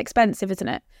background. You know, it's expensive, isn't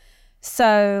it?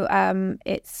 So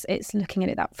it's looking at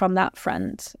it from that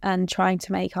front and trying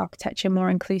to make architecture more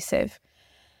inclusive.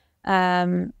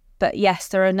 But yes,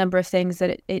 there are a number of things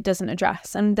that it doesn't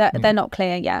address, and they're not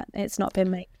clear yet. It's not been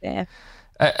made clear.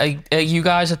 Are you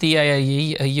guys at the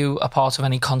AAE, are you a part of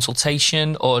any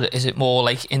consultation, or is it more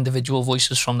like individual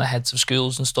voices from the heads of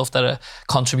schools and stuff that are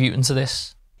contributing to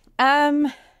this?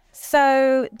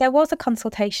 So there was a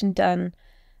consultation done.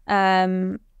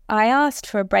 I asked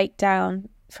for a breakdown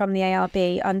from the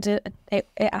ARB.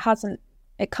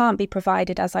 It can't be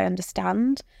provided, as I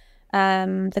understand.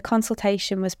 The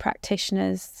consultation was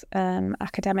practitioners,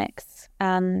 academics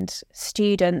and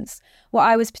students. What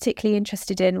I was particularly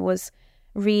interested in was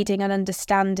reading and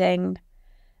understanding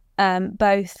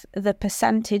both the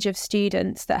percentage of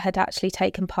students that had actually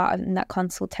taken part in that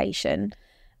consultation,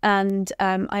 and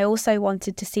I also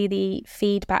wanted to see the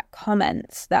feedback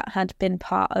comments that had been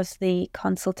part of the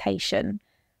consultation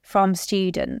from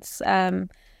students. But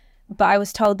I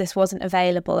was told this wasn't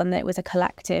available and that it was a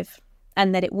collective,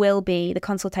 and that it will be, the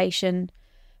consultation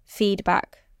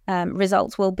feedback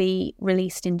results will be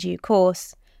released in due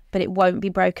course, but it won't be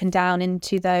broken down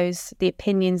into the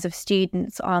opinions of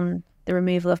students on the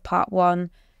removal of Part 1,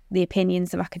 the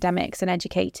opinions of academics and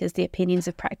educators, the opinions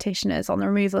of practitioners on the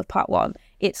removal of Part 1.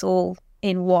 It's all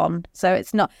in one. So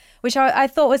it's not, which I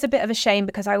thought was a bit of a shame,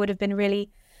 because I would have been really,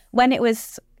 when it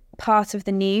was part of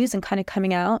the news and kind of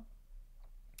coming out,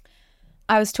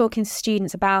 I was talking to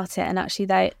students about it, and actually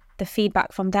the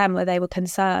feedback from them were they were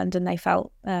concerned and they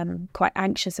felt quite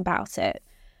anxious about it.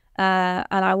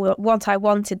 And what I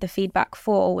wanted the feedback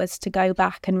for was to go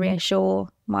back and reassure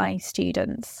my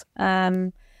students.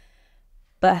 But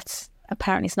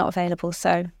apparently it's not available,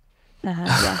 so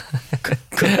yeah.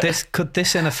 Could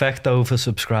this in effect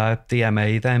oversubscribe the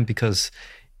MA then? Because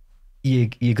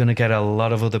you're going to get a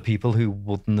lot of other people who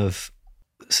wouldn't have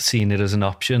seen it as an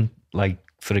option, like,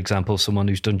 for example, someone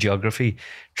who's done geography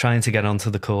trying to get onto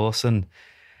the course, and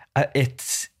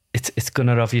it's going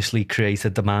to obviously create a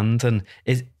demand. And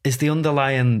is the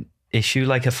underlying issue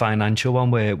like a financial one,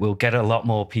 where we'll get a lot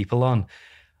more people on,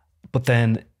 but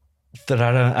then they're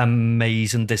at an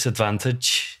amazing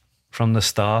disadvantage from the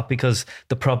start, because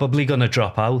they're probably going to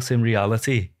drop out in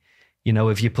reality,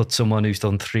 if you put someone who's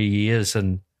done 3 years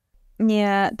and...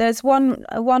 Yeah, there's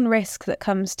one risk that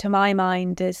comes to my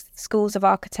mind is schools of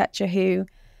architecture who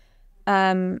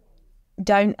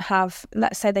don't have,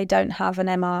 let's say they don't have an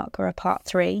MArch or a Part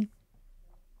 3.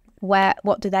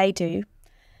 What do they do?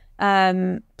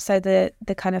 So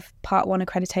the kind of Part 1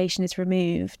 accreditation is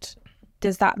removed.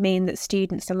 Does that mean that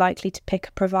students are likely to pick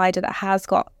a provider that has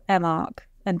got MArch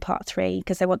and Part 3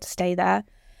 because they want to stay there?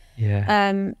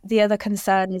 Yeah. The other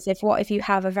concern is if you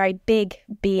have a very big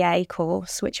BA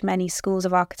course, which many schools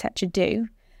of architecture do,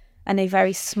 and a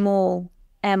very small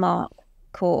MArch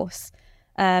course,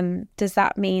 does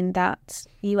that mean that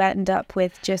you end up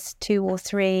with just 2 or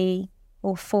 3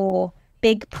 or 4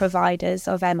 big providers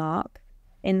of MArch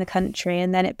in the country,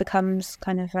 and then it becomes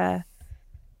kind of a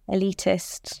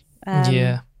elitist,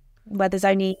 where there's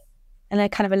only, in a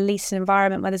kind of elitist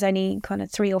environment where there's only kind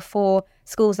of 3 or 4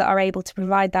 schools that are able to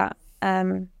provide that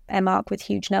MArch with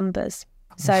huge numbers.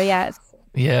 So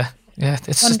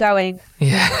it's ongoing.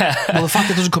 Well, the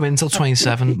fact it doesn't come in until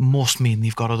 27 must mean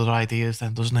you've got other ideas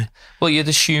then, doesn't it? Well, you'd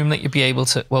assume that you'd be able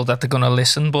to, that they're going to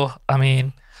listen, but I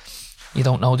mean, you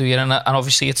don't know, do you? And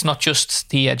obviously it's not just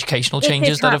the educational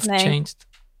changes that have changed.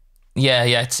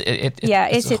 It's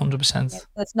 100%.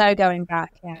 There's no going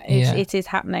back. It is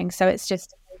happening. So it's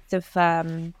just a case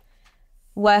of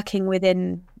working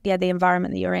within the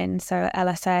environment that you're in. So at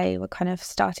LSA, we're kind of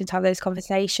starting to have those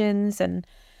conversations and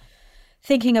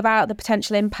thinking about the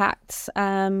potential impacts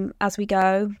as we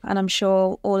go. And I'm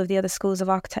sure all of the other schools of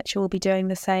architecture will be doing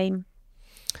the same.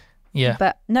 Yeah.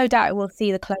 But no doubt we'll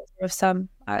see the closure of some,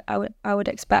 I would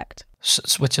expect.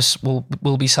 Which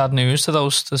will be sad news to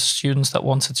the students that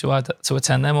wanted to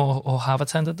attend them or have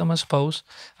attended them, I suppose,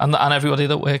 and everybody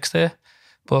that works there.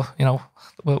 But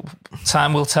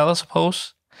time will tell, I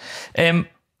suppose.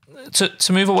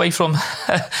 To move away from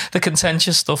the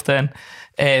contentious stuff then,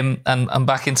 and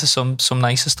back into some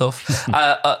nicer stuff.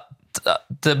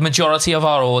 The majority of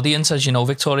our audience, as you know,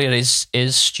 Victoria,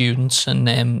 is students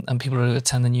and people who are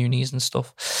attending unis and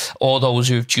stuff, or those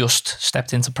who've just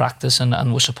stepped into practice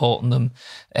and we're supporting them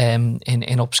in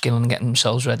upskilling and getting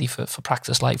themselves ready for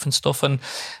practice life and stuff. And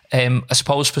I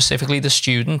suppose specifically the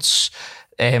students,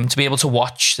 to be able to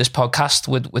watch this podcast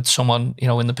with someone,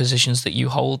 in the positions that you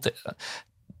hold,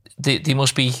 they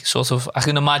must be sort of, I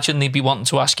can imagine they'd be wanting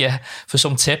to ask you for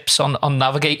some tips on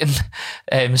navigating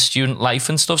student life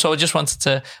and stuff. So I just wanted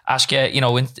to ask you,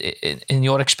 in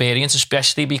your experience,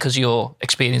 especially because your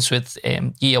experience with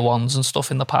year ones and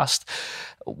stuff in the past,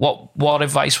 what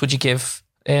advice would you give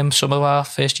some of our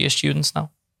first year students now?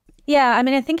 Yeah, I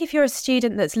mean, I think if you're a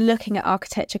student that's looking at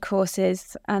architecture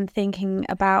courses and thinking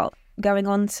about going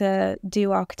on to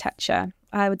do architecture,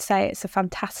 I would say it's a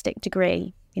fantastic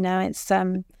degree. You know, it's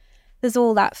there's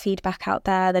all that feedback out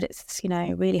there that it's, you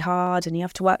know, really hard and you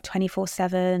have to work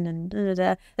 24/7 and da, da,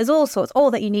 da. There's all sorts,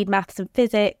 all that you need maths and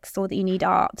physics, or that you need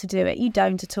art to do it. You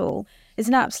don't at all. It's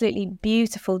an absolutely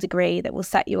beautiful degree that will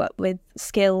set you up with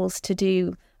skills to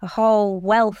do a whole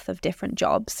wealth of different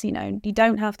jobs. You know, you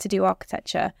don't have to do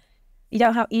architecture.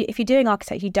 If you're doing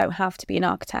architecture, you don't have to be an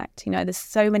architect. You know, there's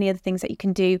so many other things that you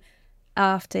can do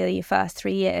after your first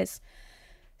 3 years.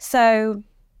 So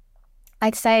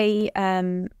I'd say,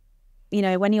 you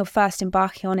know, when you're first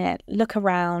embarking on it, look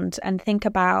around and think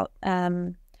about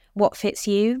what fits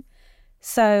you.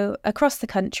 So across the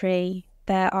country,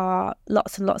 there are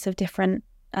lots and lots of different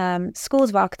schools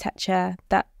of architecture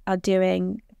that are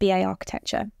doing BA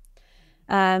architecture.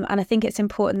 And I think it's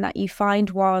important that you find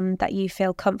one that you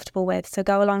feel comfortable with. So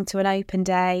go along to an open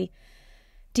day.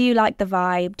 Do you like the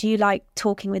vibe? Do you like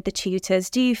talking with the tutors?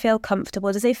 Do you feel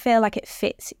comfortable? Does it feel like it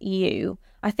fits you?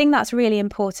 I think that's really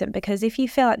important, because if you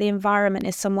feel like the environment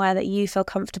is somewhere that you feel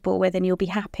comfortable with and you'll be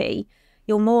happy,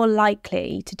 you're more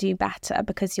likely to do better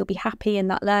because you'll be happy in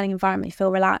that learning environment, you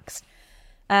feel relaxed.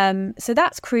 So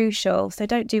that's crucial. So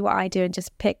don't do what I do and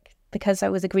just pick, because I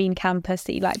was a green campus,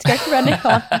 that you like to go running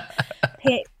on.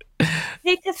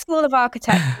 Pick a school of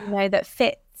architecture, you know, that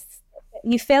fits,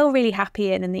 you feel really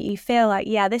happy in, and that you feel like,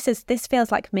 yeah, this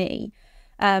feels like me.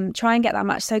 Try and get that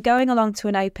match. So going along to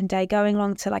an open day, going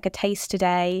along to like a taster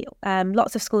day.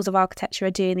 Lots of schools of architecture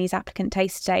are doing these applicant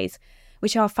taster days,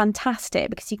 which are fantastic,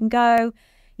 because you can go,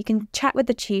 you can chat with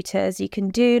the tutors, you can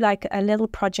do like a little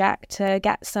project to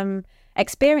get some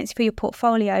experience for your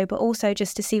portfolio, but also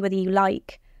just to see whether you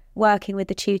like working with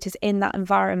the tutors in that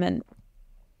environment,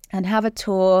 and have a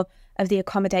tour of the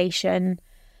accommodation.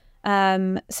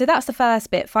 So that's the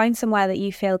first bit. Find somewhere that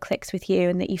you feel clicks with you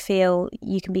and that you feel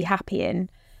you can be happy in.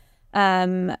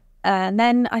 And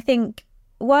then I think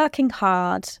working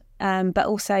hard, but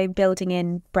also building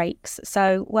in breaks.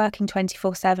 So working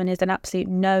 24/7 is an absolute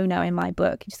no-no in my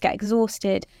book. You just get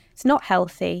exhausted. It's not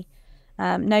healthy.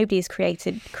 Nobody is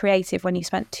creative when you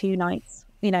spent 2 nights,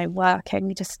 you know,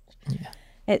 working.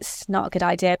 It's not a good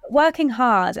idea. But working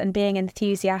hard and being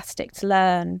enthusiastic to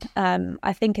learn,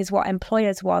 I think, is what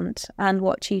employers want and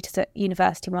what tutors at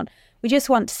university want. We just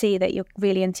want to see that you're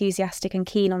really enthusiastic and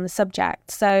keen on the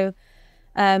subject. So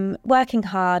working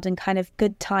hard and kind of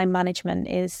good time management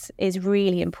is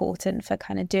really important for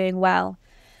kind of doing well.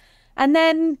 And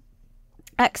then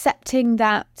accepting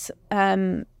that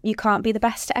you can't be the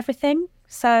best at everything.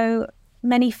 So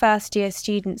many first-year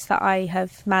students that I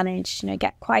have managed, you know,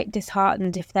 get quite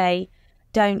disheartened if they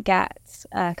don't get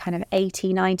kind of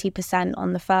 80-90%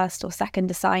 on the first or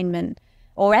second assignment,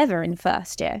 or ever in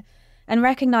first year, and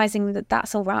recognising that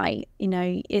that's all right. You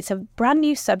know, it's a brand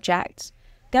new subject.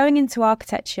 Going into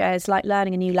architecture is like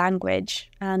learning a new language,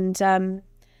 and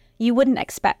you wouldn't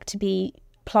expect to be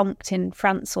plonked in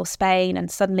France or Spain and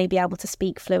suddenly be able to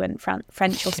speak fluent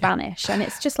French or Spanish. And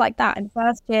it's just like that. In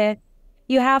first year,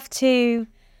 you have to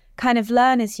kind of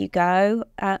learn as you go,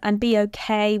 and be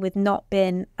okay with not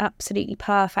being absolutely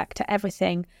perfect at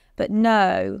everything, but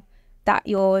know that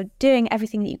you're doing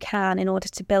everything that you can in order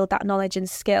to build that knowledge and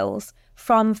skills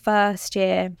from first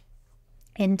year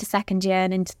into second year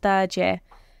and into third year.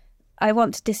 I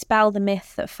want to dispel the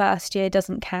myth that first year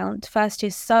doesn't count. First year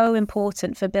is so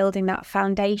important for building that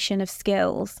foundation of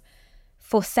skills,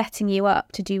 for setting you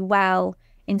up to do well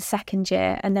in second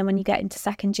year. And then when you get into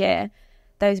second year,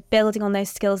 those building on those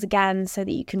skills again, so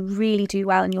that you can really do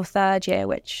well in your third year,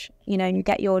 which, you know, you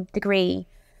get your degree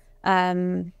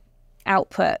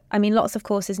output. I mean, lots of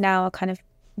courses now are kind of,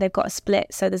 they've got a split.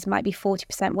 So there's might be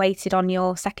 40% weighted on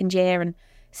your second year and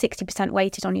 60%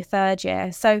 weighted on your third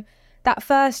year. So that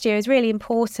first year is really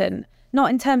important, not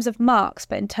in terms of marks,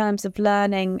 but in terms of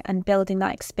learning and building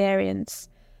that experience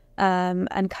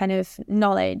and kind of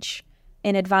knowledge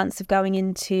in advance of going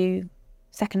into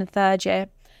second and third year.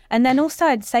 And then also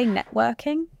I'd say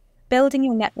networking, building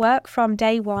your network from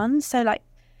day one. So like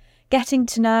getting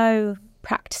to know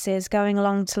practices, going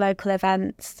along to local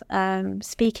events,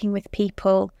 speaking with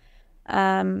people.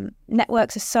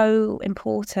 Networks are so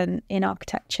important in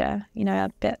architecture. You know,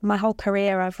 my whole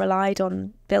career I've relied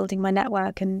on building my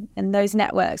network, and those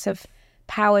networks have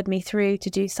powered me through to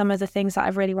do some of the things that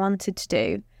I've really wanted to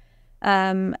do.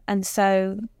 And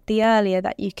so the earlier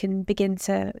that you can begin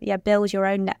to build your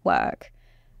own network,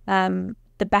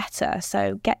 the better.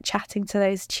 So get chatting to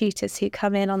those tutors who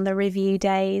come in on the review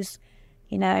days,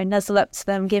 you know, nuzzle up to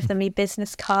them, give them your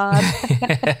business card.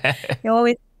 You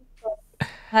always,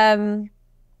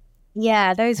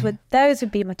 those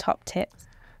would be my top tips.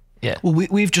 Yeah. Well,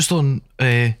 we've just done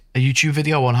a YouTube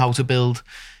video on how to build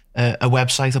a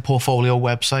website, a portfolio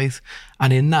website.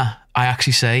 And in that, I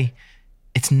actually say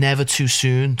it's never too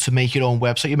soon to make your own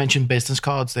website. You mentioned business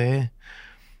cards there.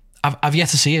 I've yet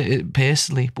to see it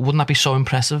personally, but wouldn't that be so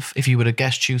impressive if you were a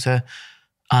guest tutor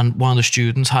and one of the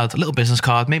students had a little business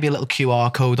card, maybe a little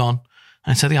QR code on,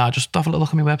 and said, yeah, just have a look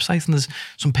at my website, and there's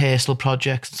some personal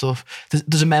projects and stuff.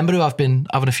 There's a member who I've been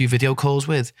having a few video calls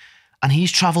with, and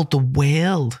he's travelled the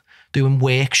world doing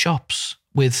workshops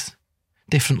with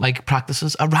different like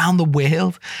practices around the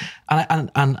world. And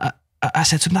I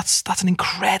said to him, that's an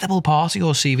incredible part of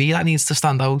your CV that needs to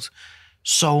stand out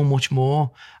so much more.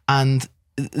 And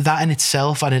that in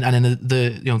itself, and in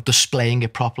the displaying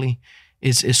it properly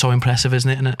is so impressive, isn't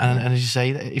it? And as you say,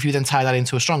 if you then tie that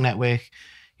into a strong network,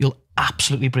 you'll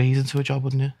absolutely breathe into a job,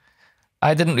 wouldn't you?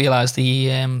 I didn't realise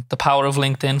the power of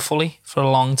LinkedIn fully for a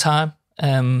long time.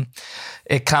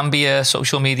 It can be a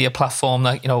social media platform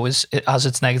that, it has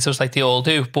its negatives like they all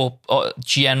do, but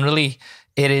generally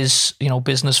it is,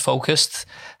 business focused,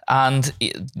 and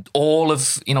all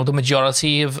of, the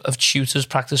majority of tutors,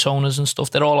 practice owners and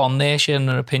stuff, they're all on there sharing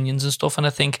their opinions and stuff. And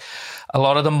I think a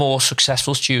lot of the more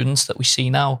successful students that we see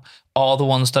now are the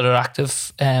ones that are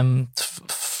active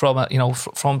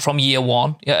from year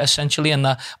one, essentially, and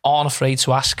that aren't afraid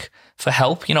to ask for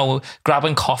help,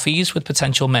 grabbing coffees with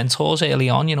potential mentors early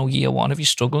on, year one, if you're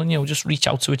struggling, just reach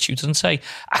out to a tutor and say,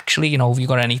 actually, have you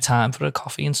got any time for a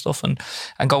coffee and stuff, and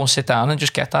go and sit down and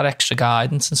just get that extra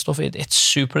guidance and stuff. It's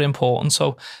super important.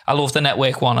 So I love the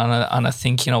network one, and I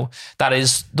think, that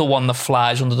is the one that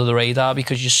flies under the radar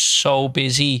because you're so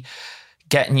busy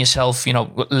getting yourself,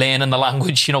 learning the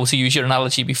language, to use your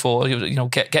analogy before,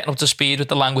 getting up to speed with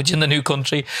the language in the new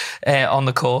country on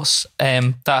the course,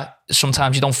 that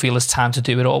sometimes you don't feel it's time to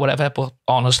do it or whatever, but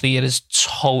honestly, it is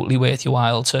totally worth your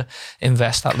while to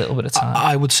invest that little bit of time.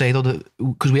 I would say, though, that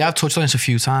because we have touched on this a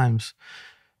few times,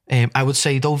 I would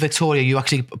say, though, Victoria, you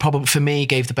actually probably, for me,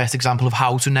 gave the best example of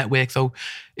how to network, though.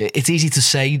 It's easy to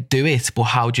say, do it, but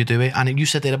how do you do it? And you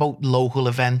said there about local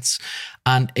events.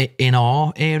 And in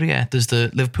our area, there's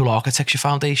the Liverpool Architecture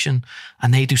Foundation,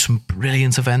 and they do some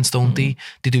brilliant events, don't they?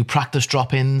 They do practice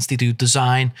drop-ins, they do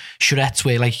design charrettes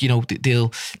where, like, the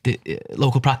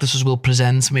local practices will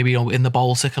present, maybe, in the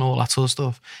Baltic and all that sort of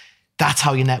stuff. That's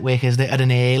how you network, isn't it? At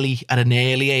an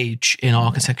early age in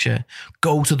architecture,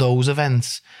 go to those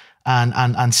events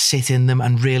and sit in them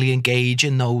and really engage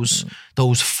in those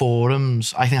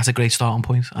forums. I think that's a great starting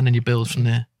point, and then you build from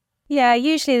there. Yeah,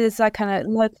 usually there's like kind of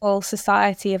local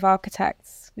society of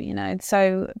architects,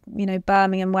 so,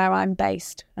 Birmingham, where I'm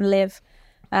based and live,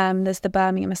 there's the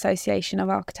Birmingham Association of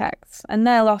Architects, and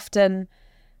they'll often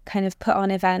kind of put on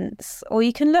events, or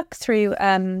you can look through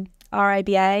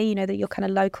RABA, that your kind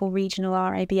of local regional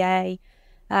RABA.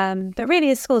 But really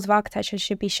the schools of architecture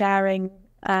should be sharing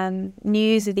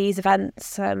news of these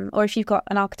events, or if you've got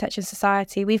an architecture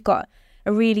society, we've got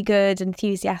a really good,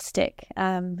 enthusiastic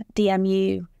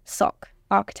DMU SOC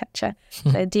architecture, so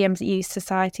DMU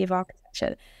Society of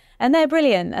Architecture, and they're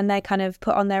brilliant, and they kind of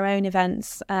put on their own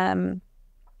events,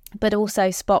 but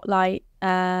also spotlight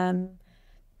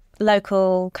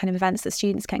local kind of events that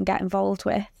students can get involved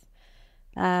with.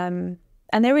 And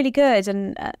they're really good.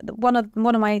 And one of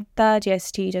my third year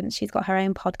students, she's got her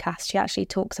own podcast. She actually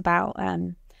talks about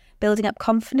building up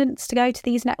confidence to go to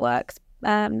these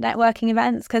networking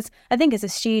events. Because I think as a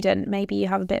student, maybe you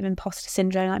have a bit of imposter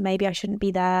syndrome, like maybe I shouldn't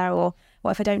be there, or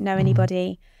what if I don't know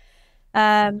anybody?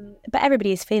 But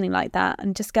everybody is feeling like that,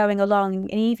 and just going along,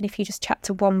 and even if you just chat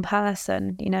to one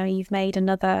person, you've made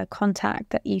another contact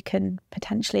that you can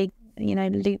potentially,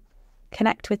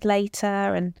 connect with later.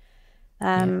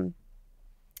 And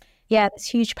there's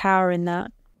huge power in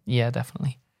that. Yeah,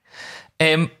 definitely.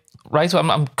 Right,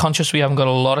 I'm conscious we haven't got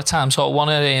a lot of time, so I want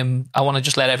to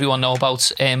just let everyone know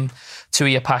about two of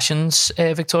your passions,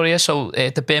 Victoria. So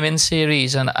the BIM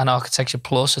series and Architecture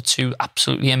Plus are two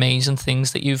absolutely amazing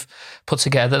things that you've put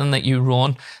together and that you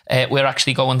run. We're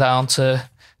actually going down to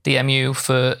DMU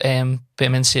for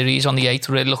BIM series on the 8th.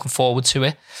 Really looking forward to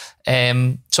it.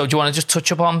 So do you want to just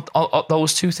touch upon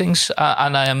those two things?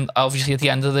 And obviously at the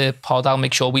end of the pod, I'll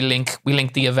make sure we link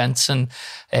the events and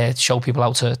show people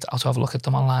how to have a look at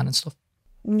them online and stuff.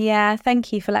 Yeah,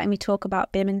 thank you for letting me talk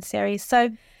about BIM series. So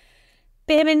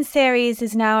BIM series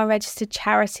is now a registered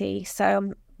charity. So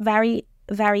I'm very,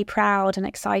 very proud and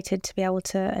excited to be able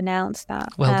to announce that.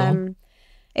 Well done.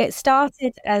 It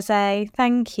started as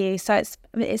thank you. So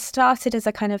it started as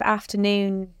a kind of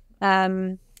afternoon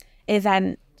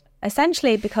event,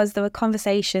 essentially because there were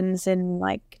conversations in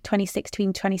like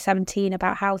 2016, 2017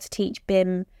 about how to teach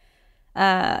BIM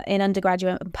in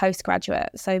undergraduate and postgraduate,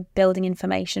 so building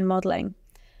information modelling.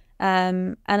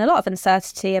 And a lot of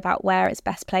uncertainty about where it's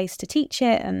best placed to teach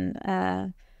it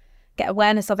and get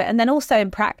awareness of it. And then also in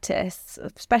practice,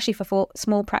 especially for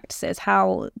small practices,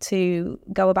 how to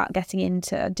go about getting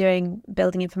into doing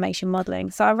building information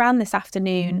modelling. So I ran this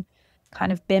afternoon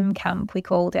kind of BIM camp, we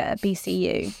called it, at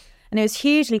BCU. And it was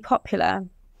hugely popular.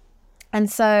 And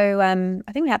so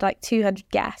I think we had like 200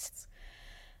 guests.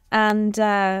 And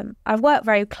I've worked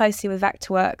very closely with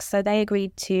Vectorworks, so they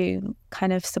agreed to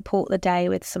kind of support the day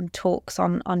with some talks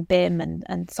on BIM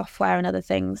and software and other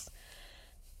things.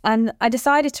 And I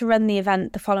decided to run the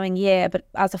event the following year, but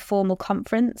as a formal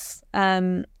conference.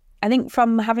 I think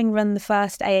from having run the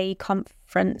first AAE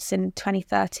conference in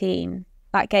 2013,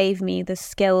 that gave me the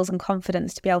skills and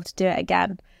confidence to be able to do it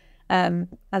again.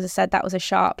 As I said, that was a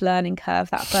sharp learning curve,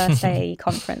 that first AAE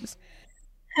conference.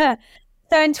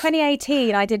 So in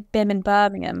 2018, I did BIM in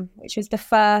Birmingham, which was the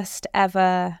first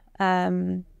ever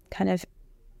kind of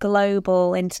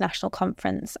global international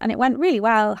conference. And it went really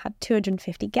well, had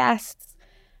 250 guests,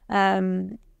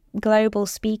 global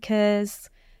speakers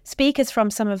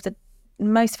from some of the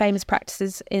most famous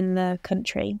practices in the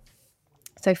country.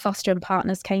 So Foster and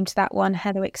Partners came to that one,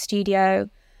 Heatherwick Studio,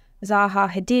 Zaha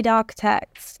Hadid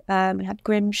Architects, we had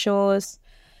Grimshaw's.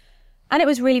 And it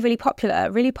was really, really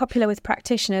popular with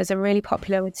practitioners and really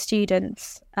popular with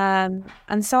students. And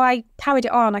so I carried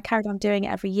on doing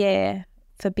it every year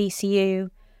for BCU.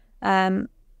 I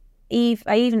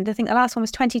think the last one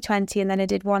was 2020, and then I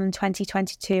did one in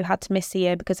 2022, had to miss a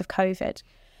year because of COVID.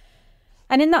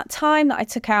 And in that time that I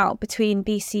took out between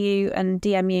BCU and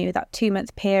DMU, that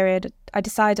 2-month period, I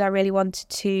decided I really wanted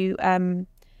to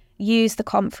use the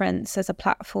conference as a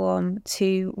platform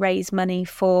to raise money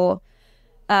for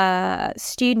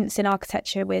students in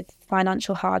architecture with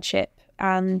financial hardship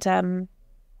and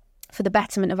for the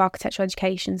betterment of architectural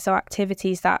education. So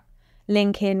activities that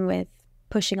link in with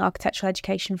pushing architectural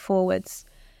education forwards.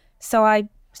 So I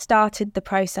started the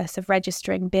process of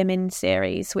registering BIM in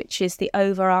series, which is the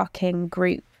overarching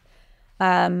group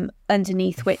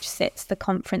underneath which sits the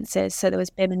conferences. So there was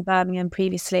BIM in Birmingham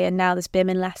previously, and now there's BIM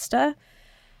in Leicester.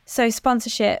 So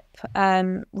sponsorship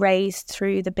raised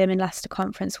through the BIM in Leicester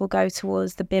conference will go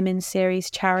towards the BIM in series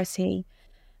charity.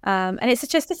 And it's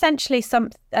just essentially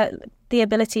having the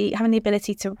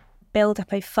ability to build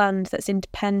up a fund that's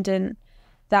independent,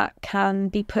 that can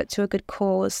be put to a good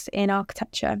cause in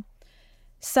architecture.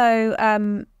 So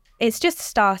it's just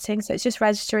starting, so it's just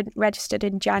registered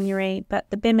in January, but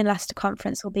the BIM in Leicester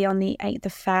conference will be on the 8th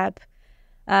of Feb.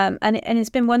 And it's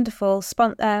been wonderful.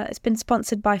 It's been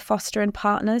sponsored by Foster and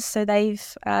Partners, so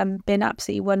they've been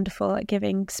absolutely wonderful at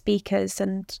giving speakers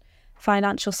and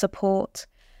financial support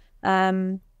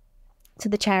to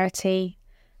the charity.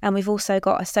 And we've also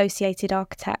got Associated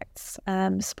Architects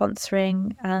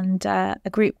sponsoring, and a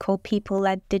group called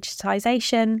People-Led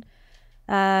Digitisation.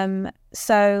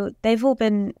 So they've all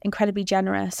been incredibly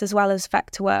generous, as well as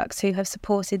Vectorworks, who have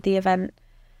supported the event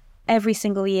every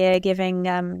single year,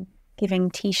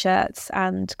 giving T-shirts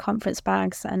and conference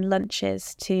bags and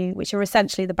lunches which are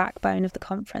essentially the backbone of the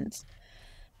conference.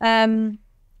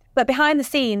 But behind the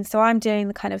scenes, so I'm doing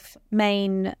the kind of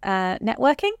main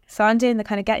networking. So I'm doing the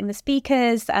kind of getting the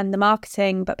speakers and the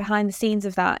marketing, but behind the scenes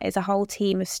of that is a whole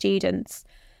team of students,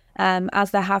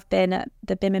 as there have been at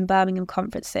the BIM in Birmingham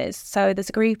conferences. So there's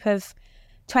a group of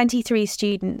 23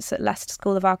 students at Leicester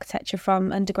School of Architecture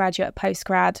from undergraduate,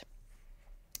 postgrad,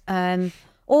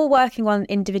 all working on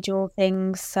individual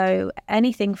things. So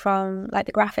anything from like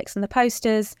the graphics and the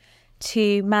posters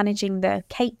to managing the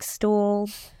cake stall,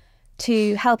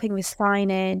 to helping with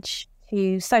signage,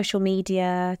 to social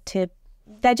media,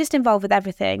 they're just involved with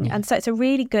everything. And so it's a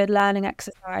really good learning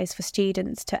exercise for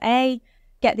students to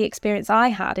get the experience I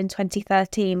had in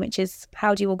 2013, which is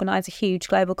how do you organise a huge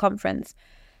global conference,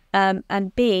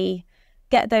 and B,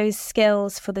 get those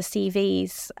skills for the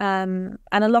CVs. And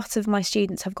a lot of my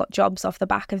students have got jobs off the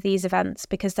back of these events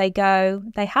because they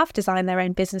have designed their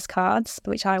own business cards,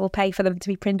 which I will pay for them to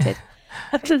be printed.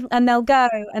 And they'll go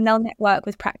and they'll network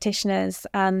with practitioners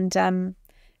and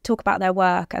talk about their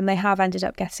work. And they have ended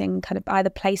up getting kind of either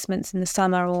placements in the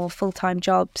summer or full-time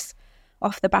jobs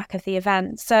off the back of the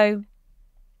event. So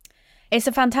it's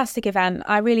a fantastic event.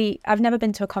 I've never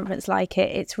been to a conference like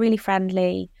it. It's really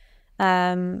friendly.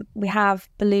 We have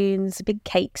balloons, a big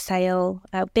cake sale,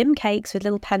 BIM cakes with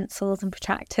little pencils and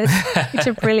protractors, which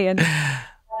are brilliant.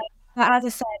 As I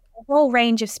said, a whole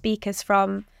range of speakers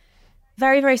from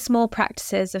very, very small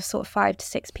practices of sort of 5 to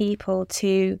 6 people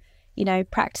to,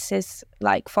 practices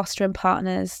like Foster and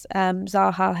Partners,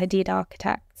 Zaha Hadid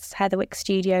Architects, Heatherwick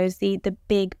Studios, the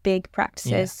big, big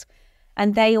practices. Yeah.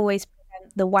 And they always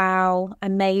the wow,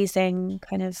 amazing,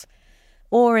 kind of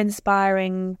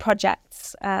awe-inspiring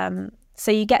projects.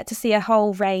 So you get to see a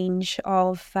whole range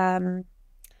of kind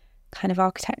of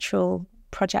architectural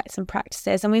projects and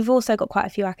practices. And we've also got quite a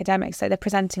few academics, so they're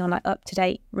presenting on like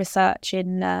up-to-date research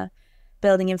in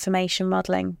building information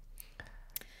modelling.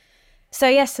 So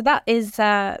yes, so that is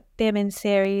BIMIN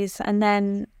series. And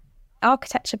then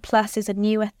Architecture Plus is a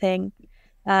newer thing,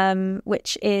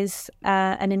 which is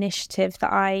an initiative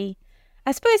that I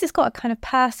suppose it's got a kind of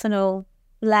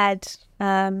personal-led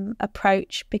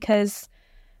approach, because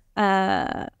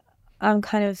I'm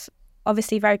kind of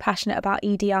obviously very passionate about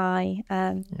EDI,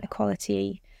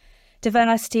 equality,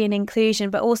 diversity and inclusion,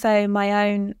 but also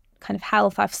my own kind of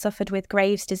health. I've suffered with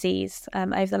Graves' disease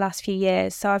over the last few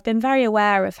years. So I've been very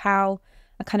aware of how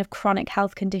a kind of chronic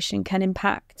health condition can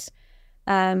impact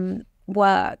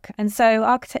work. And so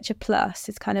Architecture Plus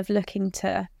is kind of looking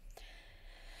to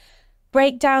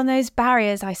break down those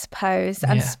barriers, I suppose,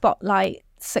 and spotlight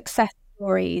success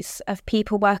stories of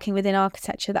people working within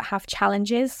architecture that have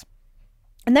challenges.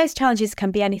 And those challenges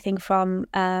can be anything from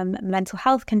mental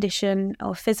health condition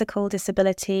or physical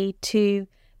disability to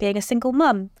being a single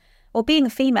mum or being a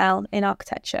female in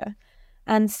architecture.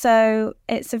 And so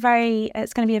it's going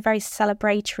to be a very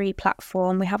celebratory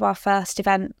platform. We have our first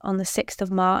event on the 6th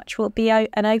of March. Will be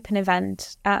an open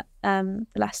event at the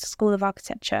Leicester School of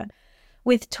Architecture,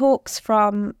 with talks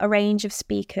from a range of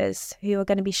speakers who are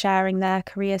going to be sharing their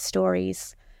career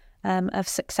stories of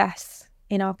success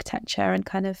in architecture and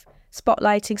kind of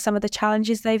spotlighting some of the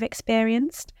challenges they've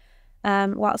experienced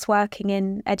whilst working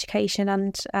in education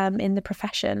and in the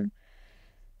profession.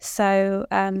 So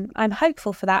I'm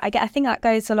hopeful for that. I think that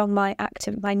goes along my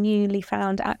newly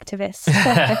found activist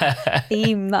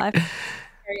theme that I've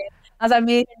as I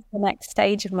move into the next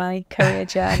stage of my career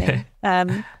journey.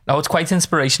 No, it's quite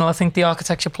inspirational, I think, the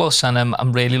Architecture Plus, and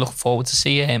I'm really looking forward to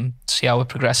see how it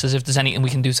progresses. If there's anything we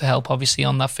can do to help, obviously,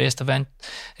 on that first event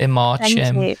in March,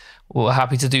 we're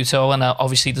happy to do so. And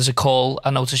obviously there's a call. I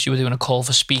noticed you were doing a call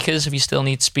for speakers. If you still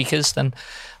need speakers, then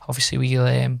obviously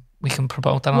we can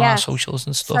promote that on our socials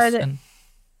and stuff.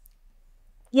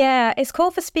 Yeah, it's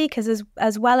call for speakers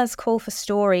as well as call for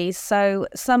stories. So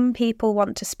some people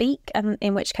want to speak, and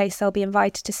in which case they'll be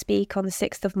invited to speak on the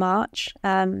 6th of March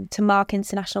to mark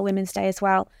International Women's Day as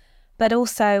well. But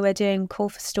also we're doing call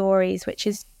for stories, which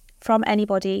is from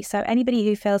anybody. So anybody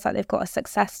who feels like they've got a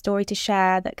success story to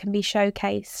share that can be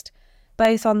showcased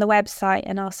both on the website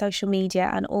and our social media.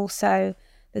 And also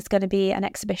there's going to be an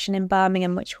exhibition in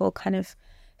Birmingham which will kind of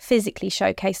physically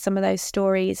showcase some of those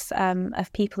stories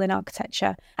of people in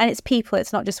architecture. And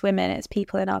it's not just women, it's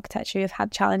people in architecture who have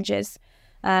had challenges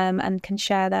and can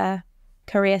share their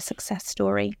career success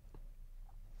story.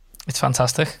 It's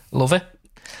fantastic. Love it.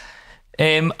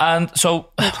 And so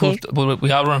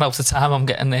we are running out of time. I'm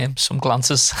getting some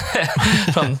glances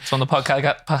from the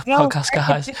podcast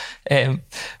guys.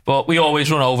 But we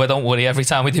always run over, don't worry. Every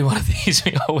time we do one of these,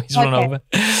 we always run over.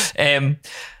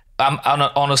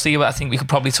 Honestly, I think we could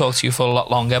probably talk to you for a lot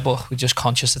longer, but we're just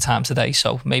conscious of time today.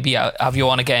 So maybe I'll have you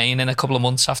on again in a couple of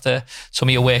months after some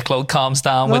of your workload calms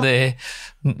down with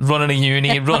running a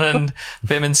uni, running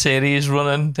BIMIN series,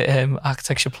 running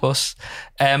Architecture Plus.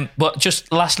 But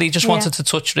just lastly, wanted to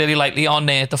touch really lightly on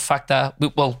the fact that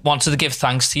wanted to give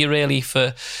thanks to you really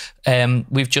for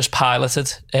we've just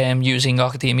piloted using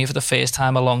ArchAdemia for the first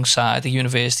time alongside the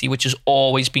university, which has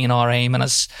always been our aim. And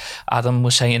as Adam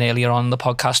was saying earlier on in the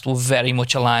podcast, we're very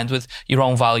much aligned with your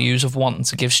own values of wanting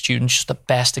to give students just the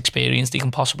best experience they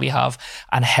can possibly have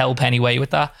and help anyway with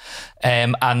that.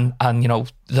 And you know,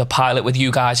 the pilot with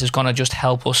you guys is going to just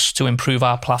help us to improve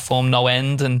our platform no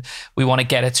end, and we want to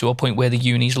get it to a point where the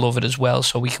unis love it as well,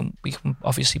 so we can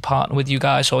obviously partner with you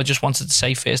guys. So I just wanted to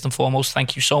say first and foremost,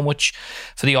 thank you so much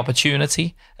for the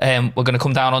opportunity. We're going to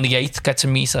come down on the 8th, get to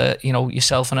meet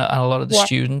yourself and a lot of the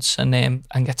students and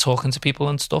get talking to people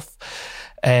and stuff.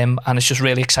 And it's just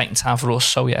really exciting time for us.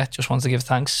 So yeah, just wanted to give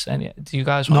thanks. And do you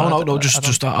guys want No,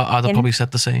 just I'd have probably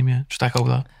said the same. Yeah, just echo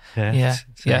that.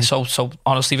 Yeah. So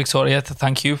honestly, Victoria,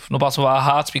 thank you from the bottom of our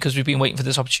hearts, because we've been waiting for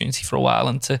this opportunity for a while,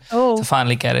 and to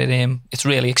finally get it in. It's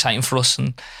really exciting for us,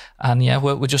 and yeah,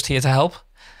 we're just here to help.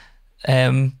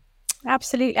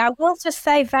 Absolutely. I will just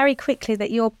say very quickly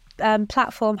that your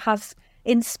platform has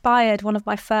inspired one of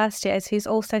my first years, who's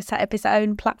also set up his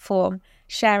own platform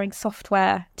sharing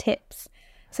software tips.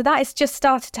 So that has just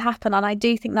started to happen, and I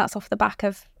do think that's off the back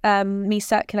of me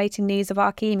circulating news of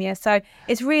ArchAdemia. So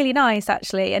it's really nice,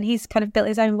 actually, and he's kind of built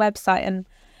his own website, and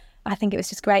I think it was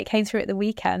just great. Came through at the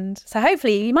weekend. So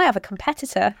hopefully you might have a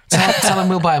competitor. Tell him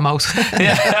we'll buy him out.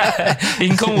 Yeah, he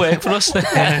can come work for us.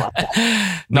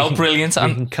 No, brilliant.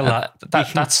 And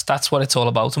that's what it's all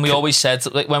about. And we always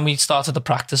said, like, when we started the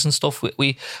practice and stuff,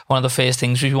 we one of the first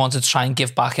things we wanted to try and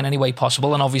give back in any way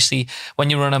possible. And obviously, when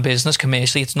you run a business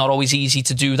commercially, it's not always easy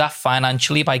to do that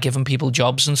financially by giving people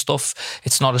jobs and stuff.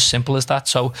 It's not as simple as that.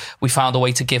 So we found a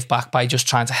way to give back by just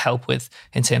trying to help with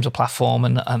in terms of platform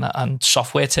and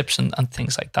software tips and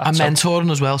things like that. And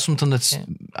mentoring as well, something that's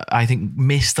I think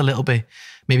missed a little bit.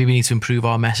 Maybe we need to improve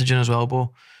our messaging as well, but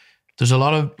there's a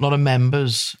lot of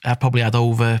members. I've probably had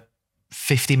over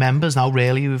 50 members now,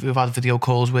 really, we've had video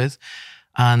calls with,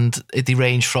 and they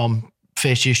range from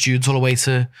first year students all the way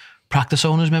to practice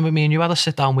owners. Remember, me and you had a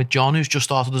sit down with John, who's just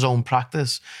started his own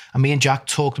practice, and me and Jack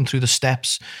talked him through the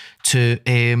steps to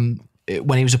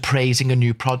when he was appraising a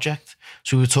new project.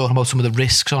 So we were talking about some of the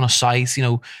risks on a site,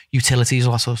 utilities,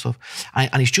 all that sort of stuff.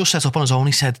 And he's just set up on his own.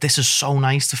 He said, this is so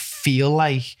nice to feel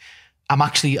like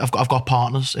I've got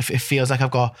partners. It feels like I've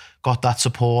got that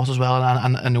support as well.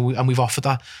 And we've offered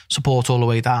that support all the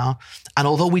way down. And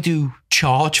although we do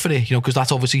charge for it, because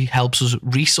that obviously helps us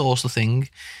resource the thing,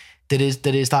 there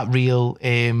is that real,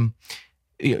 we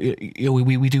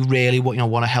do really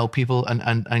want to help people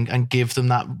and give them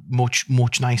that much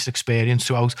nicer experience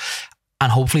throughout.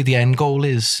 And hopefully the end goal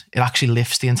is it actually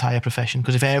lifts the entire profession.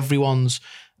 Because if everyone's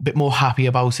a bit more happy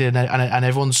about it and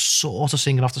everyone's sort of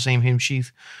singing off the same hymn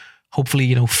sheet,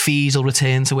 hopefully, fees will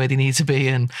return to where they need to be.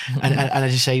 And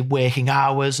as you say, working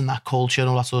hours and that culture and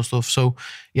all that sort of stuff. So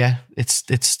yeah,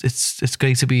 it's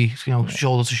great to be,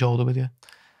 shoulder to shoulder with you.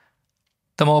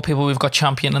 The more people we've got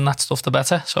championing that stuff, the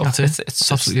better. So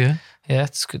it's absolutely,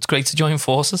 it's great to join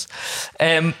forces.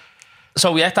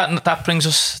 So yeah, that brings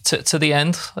us to the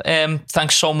end.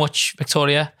 Thanks so much,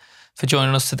 Victoria, for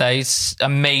joining us today. It's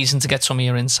amazing to get some of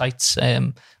your insights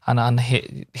and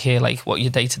hear like what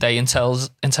your day-to-day entails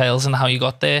and how you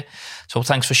got there. So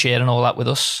thanks for sharing all that with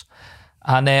us.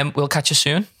 And we'll catch you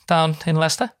soon down in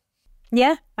Leicester.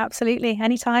 Yeah, absolutely.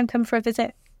 Anytime, come for a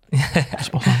visit.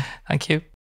 Thank you.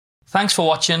 Thanks for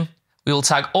watching. We will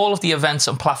tag all of the events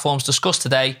and platforms discussed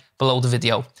today below the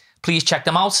video. Please check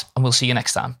them out and we'll see you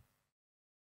next time.